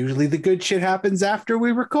 usually the good shit happens after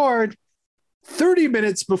we record. 30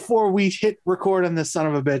 minutes before we hit record on this son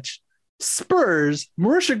of a bitch, Spurs,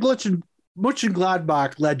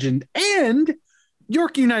 Mönchengladbach legend, and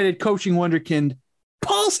York United coaching wonderkind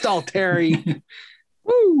Paul Stalteri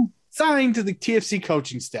signed to the TFC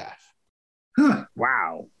coaching staff. Huh.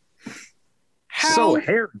 Wow. How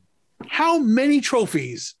hairy. How many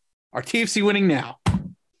trophies are TFC winning now?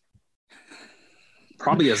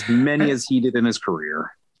 Probably as many as he did in his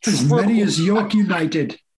career. As many as York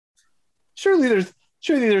United. Surely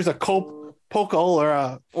there's a pokal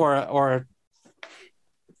or a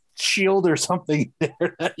shield or something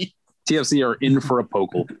there. TFC are in for a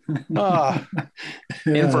pokal.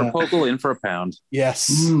 In for a pokal, in for a pound.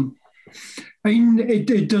 Yes. I mean,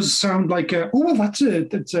 it does sound like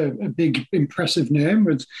that's a big impressive name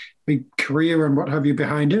with big career and what have you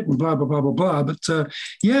behind it and blah blah blah blah blah. But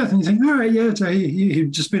yeah, and you think, all right, yeah,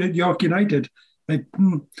 he'd just been at York United. Like,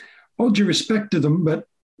 all due respect to them, but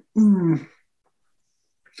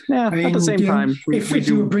yeah, at the same time, if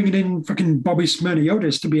you were bringing in fucking Bobby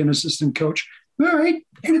Smirniotis to be an assistant coach, all right,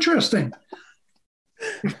 interesting.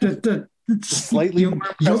 It's slightly more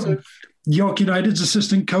impressive. York United's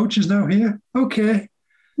assistant coach is now here. Okay,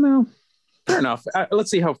 no, fair enough.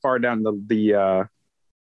 Let's see how far down the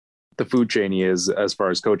food chain he is as far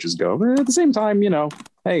as coaches go. But at the same time,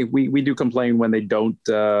 hey, we do complain when they don't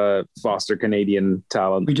foster Canadian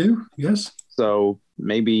talent. We do, yes. So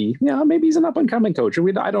maybe he's an up and coming coach.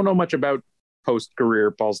 I don't know much about post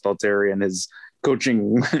career Paul Stalteri and his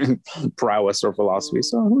coaching prowess or philosophy.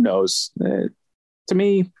 So who knows? To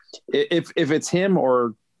me, if it's him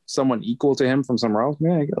or someone equal to him from somewhere else,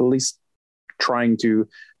 yeah, at least trying to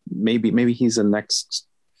maybe he's the next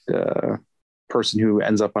person who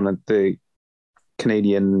ends up on the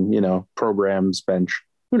Canadian programs bench.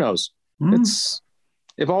 Who knows? It's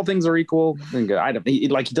if all things are equal, then good. He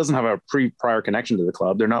doesn't have a prior connection to the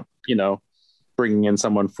club. They're not bringing in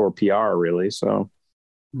someone for PR really. So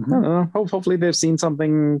I don't know. Hopefully they've seen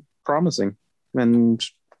something promising, and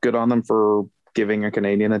good on them for giving a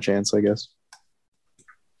Canadian a chance, I guess.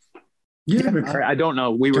 Yeah, I don't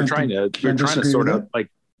know. We were trying to sort out like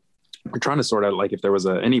if there was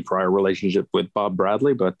any prior relationship with Bob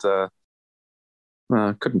Bradley, but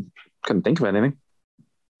couldn't think of anything.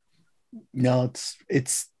 No,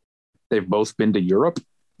 it's they've both been to Europe.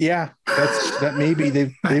 Yeah, that maybe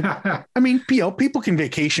they've I mean, people can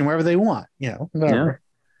vacation wherever they want, whatever.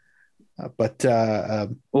 Yeah. I bet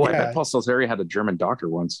Paul Salisbury had a German doctor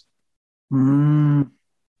once. That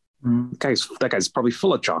guy's probably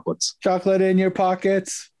full of chocolates. Chocolate in your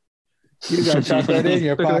pockets. You got chocolate in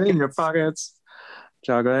your pockets.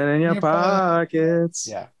 Chocolate in your pockets.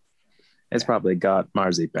 Yeah. It's probably got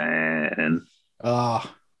marzipan.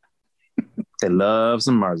 Oh. They love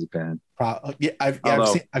some marzipan.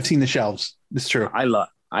 I've seen the shelves. It's true. I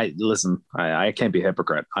can't be a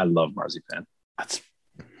hypocrite. I love marzipan.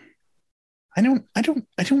 I don't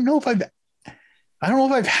know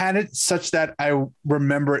if I've had it such that I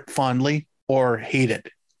remember it fondly or hate it.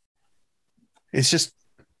 It's just,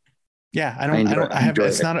 I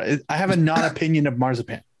have a non-opinion of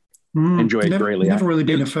marzipan. Enjoy it greatly. Never really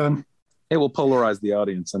been a fan. It will polarize the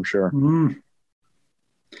audience, I'm sure.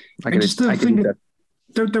 I just think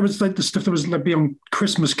there was like the stuff that was like be on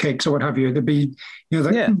Christmas cakes or what have you. There'd be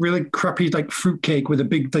really crappy like fruit cake with a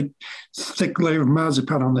big like thick layer of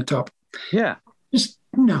marzipan on the top. Yeah, just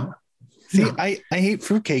no. See, no. I hate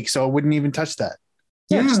fruit cake, so I wouldn't even touch that.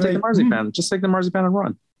 Yeah, just take the marzipan. Just take the marzipan and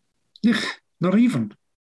run. Yeah, not even.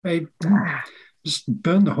 Just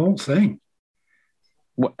burn the whole thing.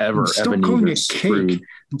 Whatever. And stop calling it cake.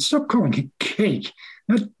 And stop calling it cake.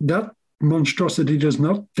 That monstrosity does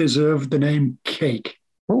not deserve the name cake.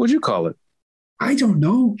 What would you call it? I don't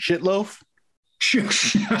know. Shit loaf?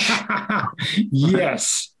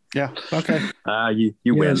 Yes. Yeah. Okay.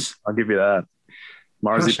 You win. I'll give you that.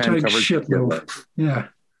 Marzipan covered shit loaf. Yeah.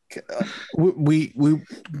 We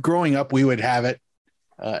growing up, we would have it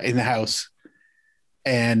in the house,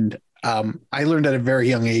 and I learned at a very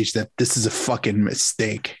young age that this is a fucking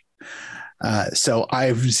mistake. So I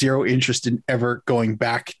have zero interest in ever going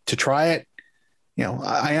back to try it.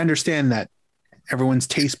 I understand that everyone's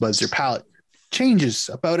taste buds, their palate changes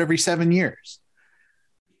about every 7 years.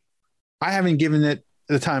 I haven't given it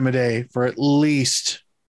the time of day for at least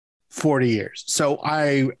 40 years. So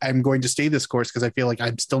I am going to stay this course because I feel like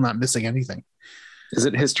I'm still not missing anything. Is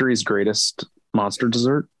it history's greatest monster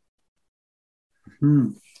dessert?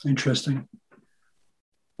 Interesting.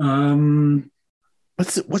 What's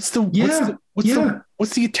the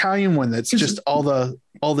Italian one that's just all the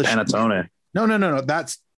panettone? No.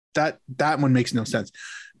 That one makes no sense.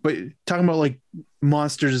 But talking about like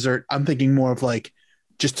monster dessert, I'm thinking more of like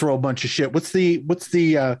just throw a bunch of shit. What's the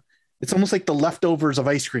it's almost like the leftovers of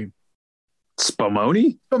ice cream.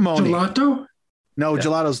 Spumoni? Gelato? No,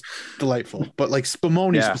 gelato's delightful, but like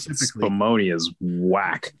spumoni specifically. Spumoni is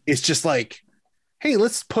whack. It's just like, hey,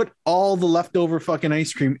 let's put all the leftover fucking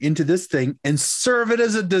ice cream into this thing and serve it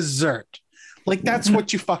as a dessert. Like that's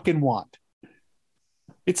what you fucking want.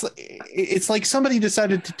 It's like somebody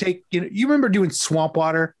decided to take, you remember doing swamp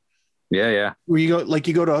water? Yeah. Where you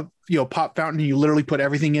go to a pop fountain and you literally put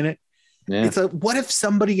everything in it. Yeah. What if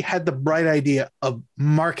somebody had the bright idea of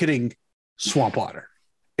marketing swamp water,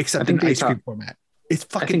 except in ice cream format? It's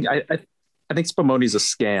fucking. I think Spumoni's a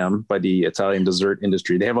scam by the Italian dessert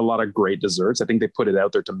industry. They have a lot of great desserts. I think they put it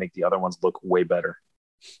out there to make the other ones look way better.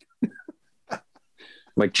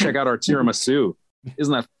 Like, check out our tiramisu.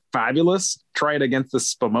 Isn't that fabulous? Try it against the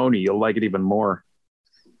Spumoni. You'll like it even more.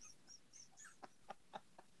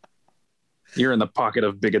 You're in the pocket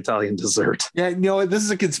of big Italian dessert. Yeah, this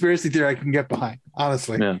is a conspiracy theory I can get behind,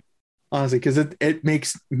 honestly. Yeah. Honestly, because it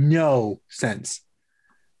makes no sense.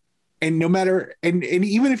 And no matter, and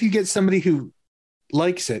even if you get somebody who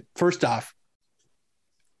likes it, first off,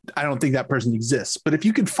 I don't think that person exists. But if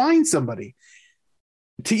you can find somebody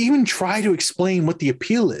to even try to explain what the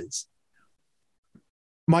appeal is,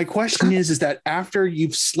 my question is that after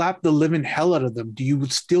you've slapped the living hell out of them, do you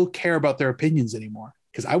still care about their opinions anymore?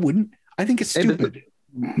 Because I wouldn't. I think it's stupid.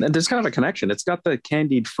 And there's kind of a connection. It's got the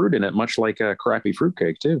candied fruit in it, much like a crappy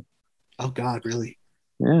fruitcake too. Oh God, really?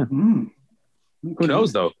 Yeah. Okay. Who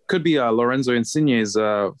knows though? Could be Lorenzo Insigne's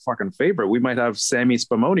fucking favorite. We might have Sammy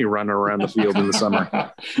Spumoni running around the field in the summer.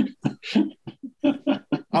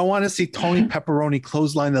 I want to see Tony Pepperoni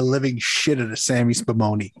clothesline the living shit out of Sammy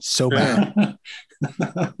Spumoni so bad.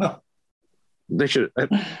 They should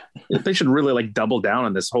really like double down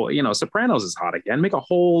on this whole, Sopranos is hot again. Make a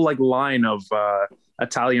whole like line of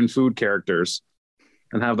Italian food characters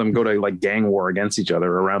and have them go to like gang war against each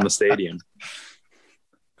other around the stadium.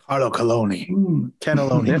 Carlo Cannoli.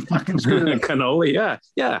 Cannoli. Cannoli,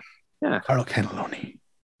 yeah. Carlo Cannoli.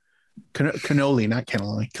 Cannoli, not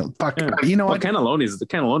cannelloni. Fuck. Yeah. You know Well, what? the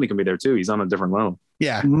cannelloni can be there too. He's on a different level.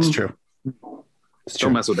 Yeah, it's true.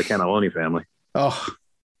 Don't mess with the cannelloni family. Oh,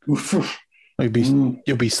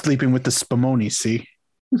 you'll be sleeping with the Spumoni, see?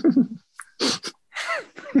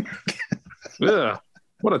 Ugh,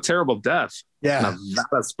 what a terrible death. Yeah.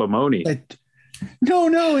 Nevada Spumoni.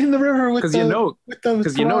 No, in the river with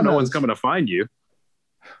Because you know no one's coming to find you.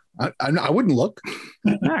 I wouldn't look.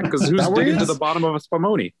 Yeah, because who's digging to the bottom of a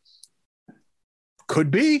Spumoni?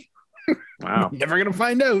 Could be. Wow. Never going to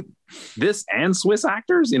find out. This and Swiss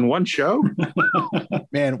actors in one show?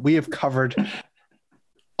 Man, we have covered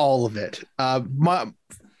all of it.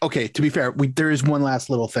 Okay, to be fair, there is one last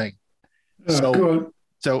little thing. It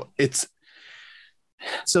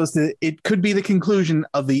could be the conclusion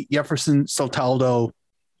of the Jefferson Sotaldo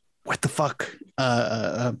what the fuck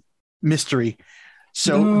mystery.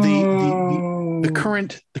 So the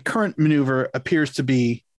current maneuver appears to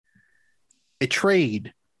be a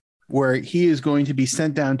trade where he is going to be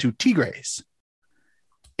sent down to Tigres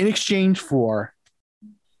in exchange for,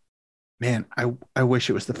 man, I wish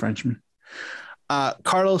it was the Frenchman,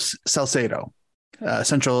 Carlos Salcedo,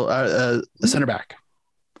 center back.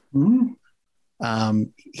 Mm-hmm.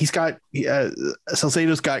 He's got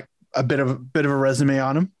Salcedo's got a bit of a resume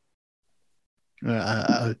on him.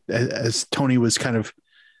 As Tony was kind of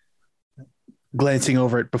glancing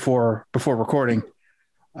over it before recording,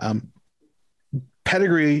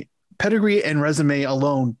 pedigree and resume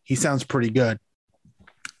alone, he sounds pretty good.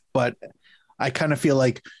 But I kind of feel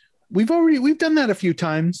like we've done that a few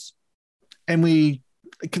times, and the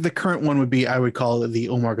current one would be, I would call it the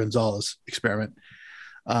Omar Gonzalez experiment,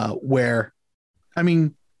 where, I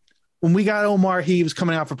mean, when we got Omar, he was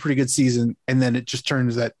coming off a pretty good season, and then it just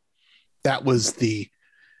turns that was the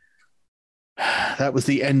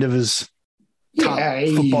end of his top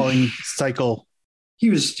footballing cycle. He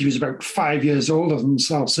was about 5 years older than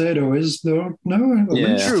Salcedo is, though. No,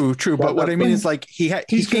 yeah. True. But what I mean is, like, he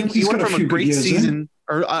went from a great season,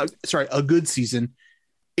 a good season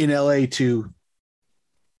in LA to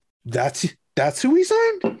that's who he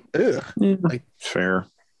signed. Ugh. Yeah, like, fair,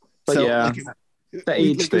 but so, yeah, like, the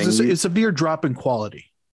age thing, it's a severe drop in quality.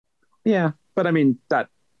 Yeah, but I mean that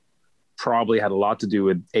probably had a lot to do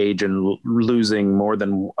with age and losing more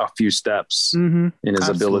than a few steps in his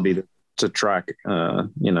ability to track,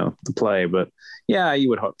 the play. But yeah, you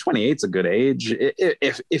would hope 28 is a good age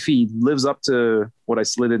if he lives up to what I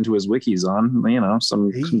slid into his wikis on.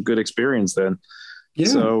 Some good experience then. Yeah.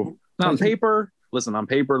 So on paper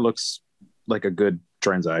looks like a good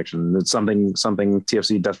transaction. It's something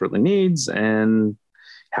TFC desperately needs and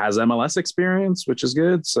has MLS experience, which is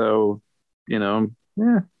good. So yeah.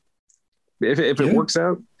 If it works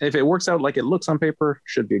out like it looks on paper,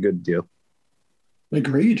 should be a good deal.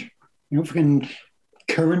 Agreed. Fucking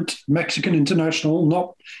current Mexican international,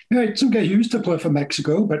 not some guy who used to play for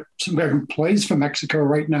Mexico, but some guy who plays for Mexico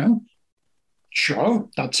right now. Sure,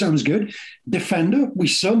 that sounds good. Defender, we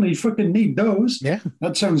certainly fucking need those. Yeah,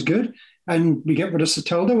 that sounds good. And we get rid of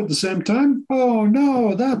Soteldo at the same time. Oh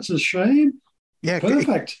no, that's a shame. Yeah,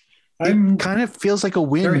 perfect. It kind of feels like a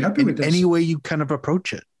win in any way you kind of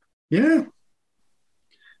approach it. Yeah.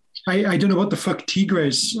 I don't know what the fuck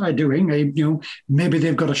Tigres are doing. Maybe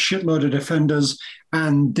they've got a shitload of defenders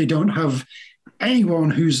and they don't have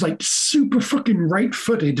anyone who's like super fucking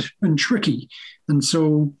right-footed and tricky. And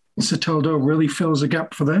so Soteldo really fills a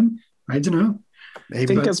gap for them. I don't know. I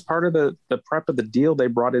think as part of the prep of the deal, they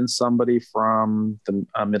brought in somebody from the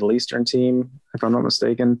Middle Eastern team, if I'm not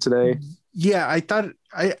mistaken, today. Yeah, I thought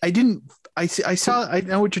I saw. I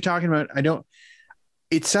know what you're talking about.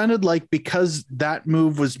 It sounded like because that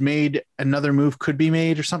move was made, another move could be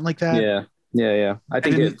made or something like that. Yeah. I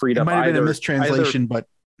think it freed up. It might have been a mistranslation, but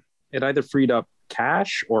it either freed up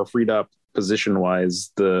cash or freed up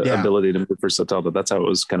position-wise the ability to move for Soteldo. That's how it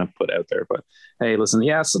was kind of put out there. But hey, listen,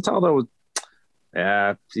 Soteldo,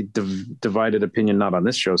 he divided opinion, not on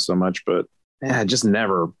this show so much, but just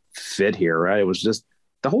never fit here, right? It was just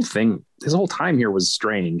the whole thing. His whole time here was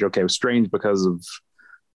strange. Okay, it was strange because of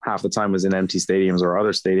half the time was in empty stadiums or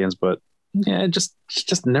other stadiums, but it just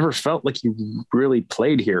never felt like he really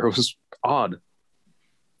played here. It was odd.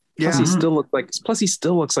 Plus, he still looks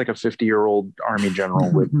like a 50-year-old army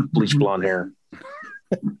general with bleach blonde hair.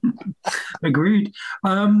 Agreed.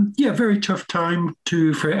 Very tough time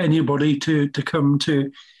for anybody to come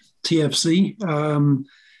to TFC.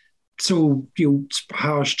 So it's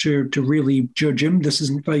harsh to really judge him. This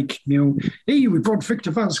isn't like, hey, we brought Victor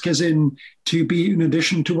Vasquez in to be in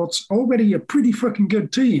addition to what's already a pretty fucking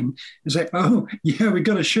good team. It's like, oh, yeah, we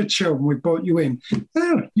got a shit show and we brought you in.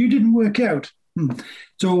 Oh, you didn't work out.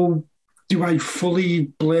 So Do I fully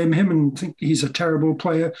blame him and think he's a terrible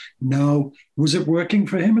player? No. Was it working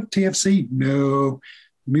for him at TFC? No.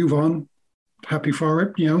 Move on. Happy for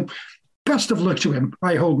it, Best of luck to him.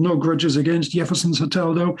 I hold no grudges against Jefferson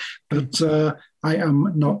Soteldo, but I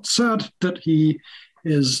am not sad that he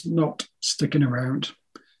is not sticking around.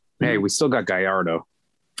 Hey, we still got Gallardo.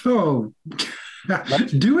 Oh,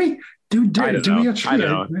 do we? Do we actually? I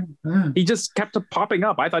don't know. He just kept popping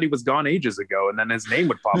up. I thought he was gone ages ago, and then his name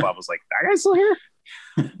would pop up. I was like, that guy's still here?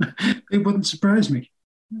 It wouldn't surprise me.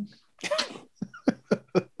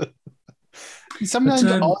 Sometimes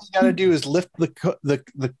all you got to do is lift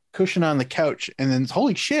the cushion on the couch, and then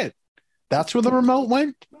holy shit, that's where the remote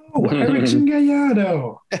went. Oh, Erickson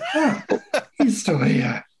Gallardo. Oh, he's still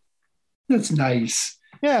here. That's nice.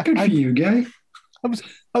 Yeah, good for you, guy. I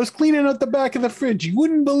was cleaning out the back of the fridge. You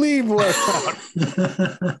wouldn't believe what I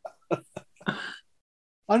found.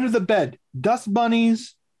 Under the bed, dust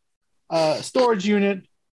bunnies, storage unit,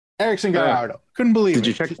 Erickson Gallardo. Couldn't believe it.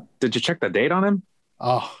 Did you check the date on him?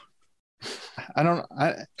 Oh, I don't.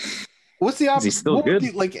 What's the opposite? Is he still good?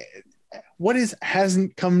 What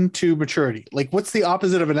hasn't come to maturity? Like, what's the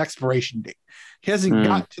opposite of an expiration date? He hasn't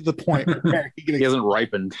got to the point where he hasn't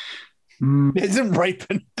ripened. He hasn't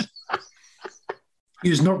ripened.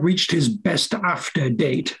 He's not reached his best after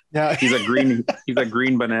date. Yeah, he's a green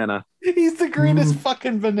banana. He's the greenest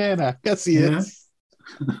fucking banana. Yes, he is.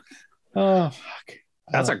 Oh, fuck.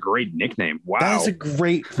 That's a great nickname. Wow. That's a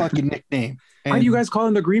great fucking nickname. Why do you guys call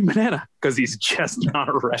him the green banana? Because he's just not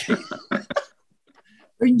ready.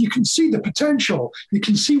 You can see the potential. You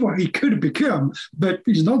can see what he could have become, but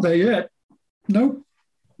he's not there yet. No,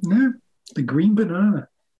 the green banana.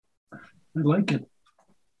 I like it.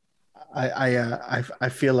 I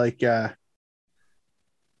feel like Guineo.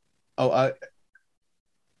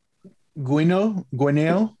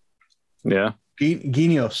 Yeah.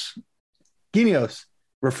 Guineos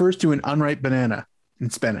refers to an unripe banana in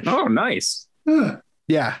Spanish. Oh, nice.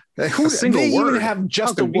 Yeah. They even have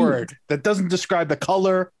just a word that doesn't describe the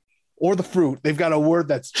color or the fruit. They've got a word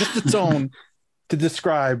that's just its own to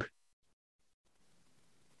describe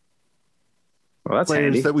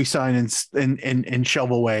players that we sign and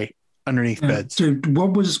shove away underneath beds. So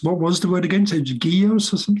what was the word again? So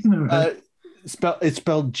Guineos or something? It's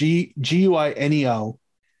spelled Guineo,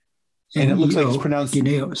 and it looks like it's pronounced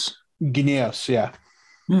Guineos. Guineos, yeah.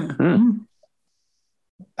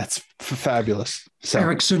 That's fabulous. So.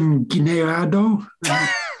 Erickson Gallardo.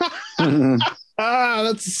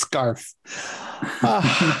 That's a scarf.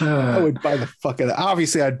 I would buy the fuck out of it.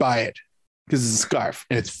 Obviously, I'd buy it because it's a scarf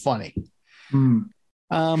and it's funny.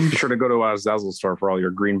 Be sure to go to Zazzle store for all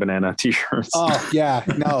your green banana t-shirts. Oh yeah,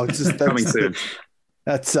 no, it's just coming soon.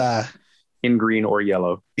 That's in green or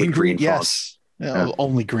yellow. In green, yes.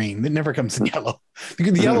 Only green. It never comes in yellow.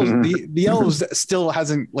 The yellows still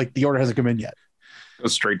hasn't, like, the order hasn't come in yet.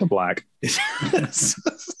 Goes straight to black.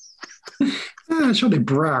 Show they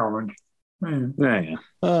brown. Yeah.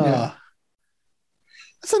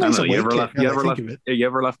 That's a nice way. You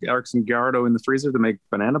ever left Erickson Gallardo in the freezer to make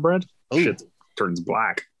banana bread? Oh. Shit turns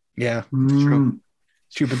black. Yeah, true.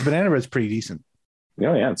 But the banana bread's pretty decent.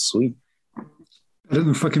 Yeah, it's sweet. Better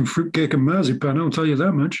than fucking fruitcake and marzipan, I'll tell you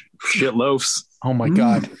that much. Shit loaves. Oh my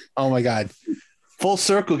god. Full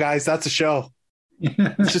circle, guys. That's a show.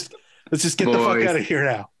 Let's just get the fuck out of here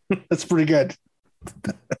now. That's pretty good.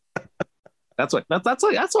 That's like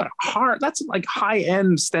high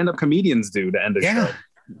end stand up comedians do to end a show.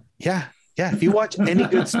 Yeah. If you watch any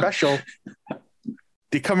good special,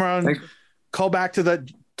 they come around, call back to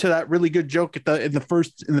that really good joke in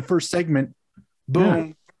the first segment.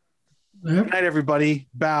 Boom. Yeah. Good night, everybody.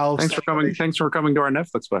 Bow. Thanks for coming to our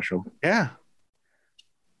Netflix special. Yeah.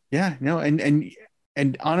 No, and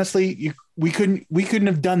honestly, we couldn't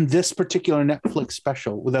have done this particular Netflix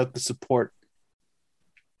special without the support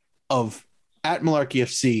of at Malarkey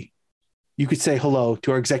FC. You could say hello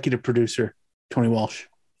to our executive producer, Tony Walsh.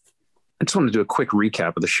 I just want to do a quick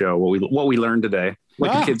recap of the show. What we learned today,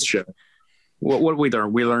 like a kids show. What did we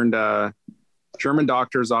learn? We learned German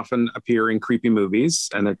doctors often appear in creepy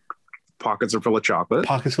movies, and their pockets are full of chocolate.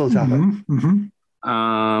 Ursula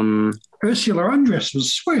Andress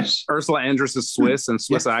was Swiss. Ursula Andress is Swiss, and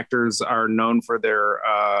Swiss actors are known for their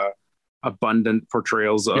abundant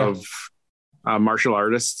portrayals of martial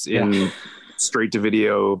artists in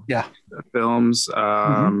straight-to-video films.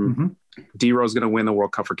 D-Row's going to win the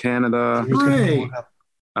World Cup for Canada.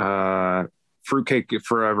 Fruitcake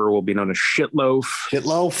forever will be known as Shitloaf.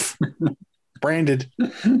 Branded.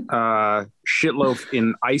 Shitloaf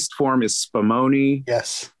in iced form is Spumoni.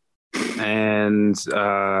 Yes. And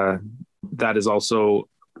that is also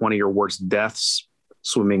one of your worst deaths.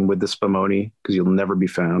 swimming with the Spumoni because you'll never be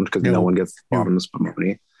found because no one gets the bottom of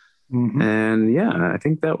Spumoni. Mhm. And yeah, I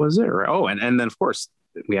think that was it. Right? Oh, and then of course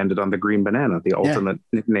we ended on the green banana, the ultimate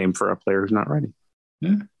nickname for a player who's not ready.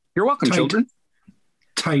 Yeah. You're welcome, Tight. children.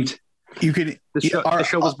 Tight. You could. The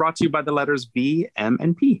show was brought to you by the letters B, M,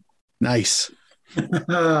 and P. Nice.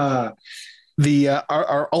 Ah,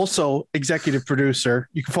 Our also executive producer.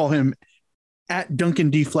 You can follow him at Duncan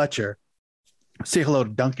D. Fletcher. Say hello to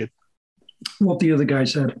Duncan. what the other guy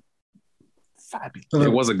said. Fabulous.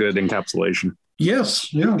 It was a good encapsulation.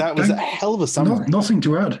 Yes. Yeah. That was a hell of a summary. Nothing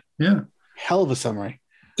to add. Yeah. Hell of a summary.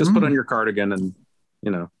 Just put on your cardigan and,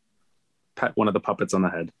 pat one of the puppets on the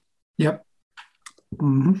head. Yep.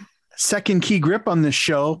 Mm-hmm. Second key grip on this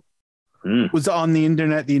show was on the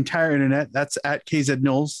internet, the entire internet. That's at KZ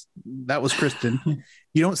Knowles. That was Kristen.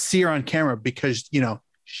 You don't see her on camera because,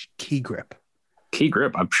 key grip. Key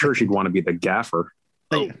grip. I'm sure she'd want to be the gaffer.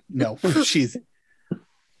 No,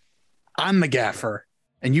 I'm the gaffer,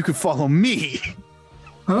 and you can follow me.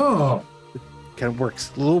 Oh. Kind of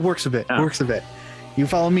works. A little works a bit. Yeah. Works a bit. You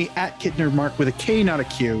follow me at Kittner Mark with a K, not a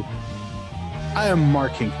Q. I am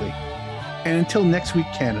Mark Hinkley. And until next week,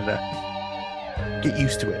 Canada, get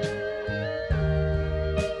used to it.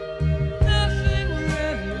 Nothing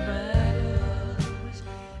really matters.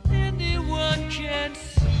 Anyone can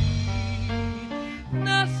see.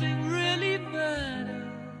 Nothing really matters.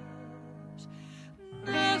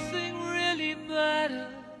 Nothing really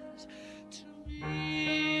matters to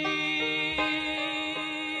me.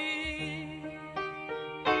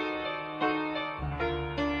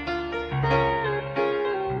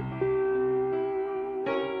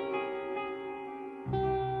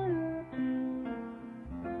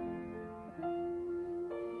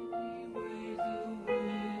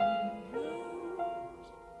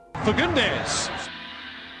 For goodness.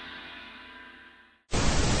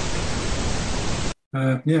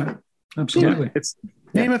 Yeah. Absolutely. It's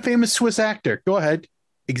Name a famous Swiss actor. Go ahead.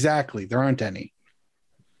 Exactly. There aren't any.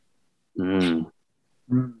 There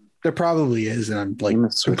probably is, and I'm like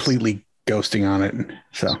Famous Swiss. completely ghosting on it.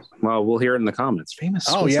 So, well, we'll hear it in the comments. Famous.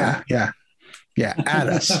 oh Swiss yeah, actor. yeah. Add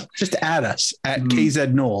us. Just add us at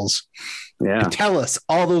KZ Knowles. Yeah. And tell us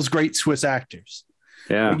all those great Swiss actors.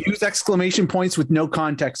 Yeah. Use exclamation points with no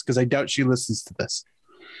context because I doubt she listens to this.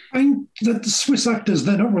 The Swiss actors,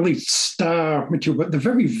 they're not really star material, but they're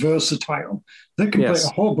very versatile. They can play a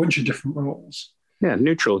whole bunch of different roles. Yeah,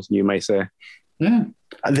 neutral, you may say. Yeah.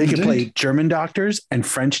 They can Indeed. play German doctors and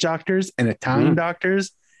French doctors and Italian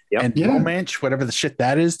doctors and Romansh, whatever the shit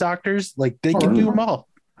that is, doctors. Like they can do them all.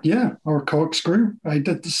 Yeah, or a corkscrew.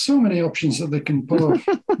 There's so many options that they can pull off.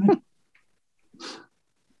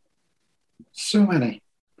 So many.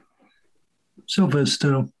 So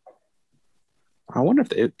versatile. I wonder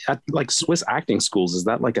if at like Swiss acting schools, is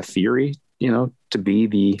that like a theory, to be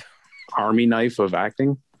the army knife of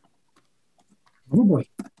acting? Probably.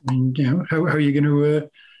 I mean, how are you going to?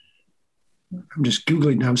 I'm just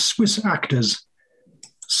googling now. Swiss actors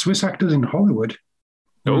in Hollywood.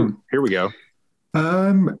 Oh, here we go.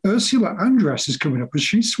 Ursula Andress is coming up. Is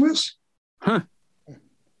she Swiss? Huh.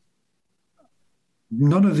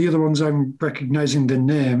 None of the other ones I'm recognizing the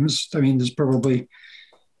names. I mean, there's probably,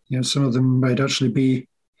 some of them might actually be,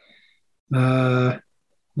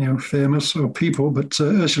 famous or people, but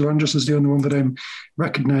Ursula Andress is the only one that I'm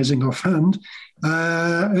recognizing offhand.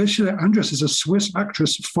 Ursula Andress is a Swiss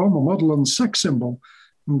actress, former model and sex symbol,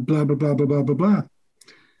 and blah, blah, blah, blah, blah, blah, blah.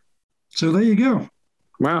 So there you go.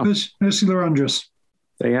 Wow. Ursula Andress.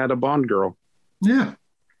 They had a Bond girl. Yeah.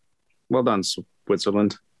 Well done,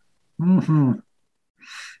 Switzerland. Mm-hmm.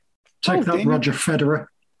 Take that, Daniel, Roger Federer.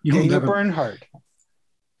 Daniel Bernhardt.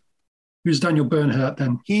 Who's Daniel Bernhardt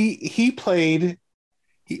then? He played.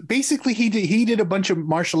 He did a bunch of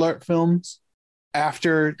martial art films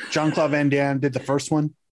after Jean-Claude Van Damme did the first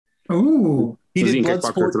one. Oh, he Was did he in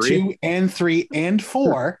Kickboxer Bloodsport 2 and 3 and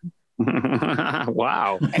 4.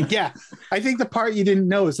 Wow. And yeah, I think the part you didn't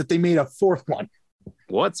know is that they made a fourth one.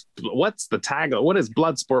 What's the tag? What is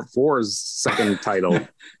Bloodsport 4's second title?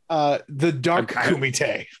 The Dark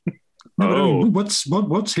Kumite. Oh,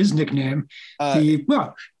 what's his nickname?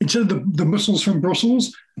 Instead of the muscles from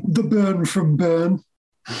Brussels, the burn from Bern.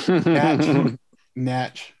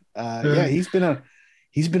 Natch. Yeah, he's been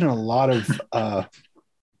in a lot of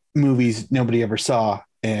movies nobody ever saw,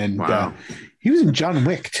 and wow. He was in John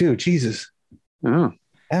Wick too. Jesus. Oh.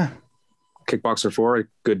 Yeah. Kickboxer 4, a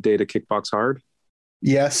good day to kickbox hard.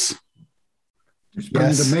 Yes.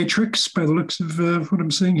 The Matrix, by the looks of what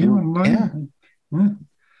I'm seeing here online.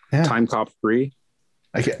 Yeah. Time Cop 3.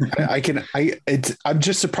 I'm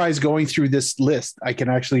just surprised going through this list. I can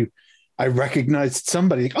actually I recognized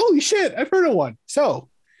somebody. Holy shit, I've heard of one. So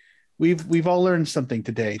we've all learned something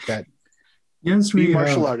today that Yes, we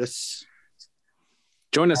martial have. artists.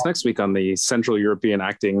 Join us next week on the Central European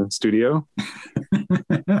Acting Studio.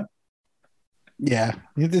 Yeah.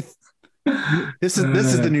 This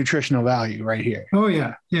is the nutritional value right here. Oh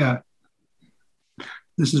yeah, yeah.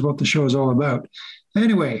 This is what the show is all about.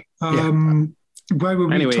 Anyway, why were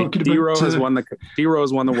we talking D-Rose about?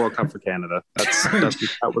 has won the World Cup for Canada.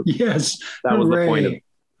 That was Yes, that was the point of it.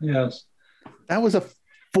 Yes. That was a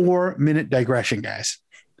 4-minute digression, guys.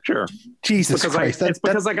 Sure. Jesus Christ.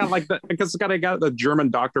 Because I got I got the German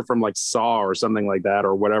doctor from like Saw or something like that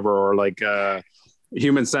or whatever, or like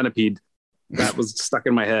Human Centipede. That was stuck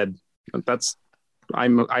in my head.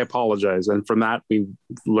 I apologize. And from that we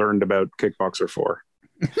learned about Kickboxer 4.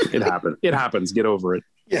 It happened. It happens. Get over it.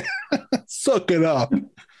 Yeah. Suck it up.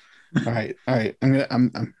 All right.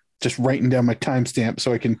 I'm just writing down my timestamp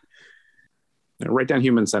so I can Write down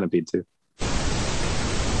Human Centipede too.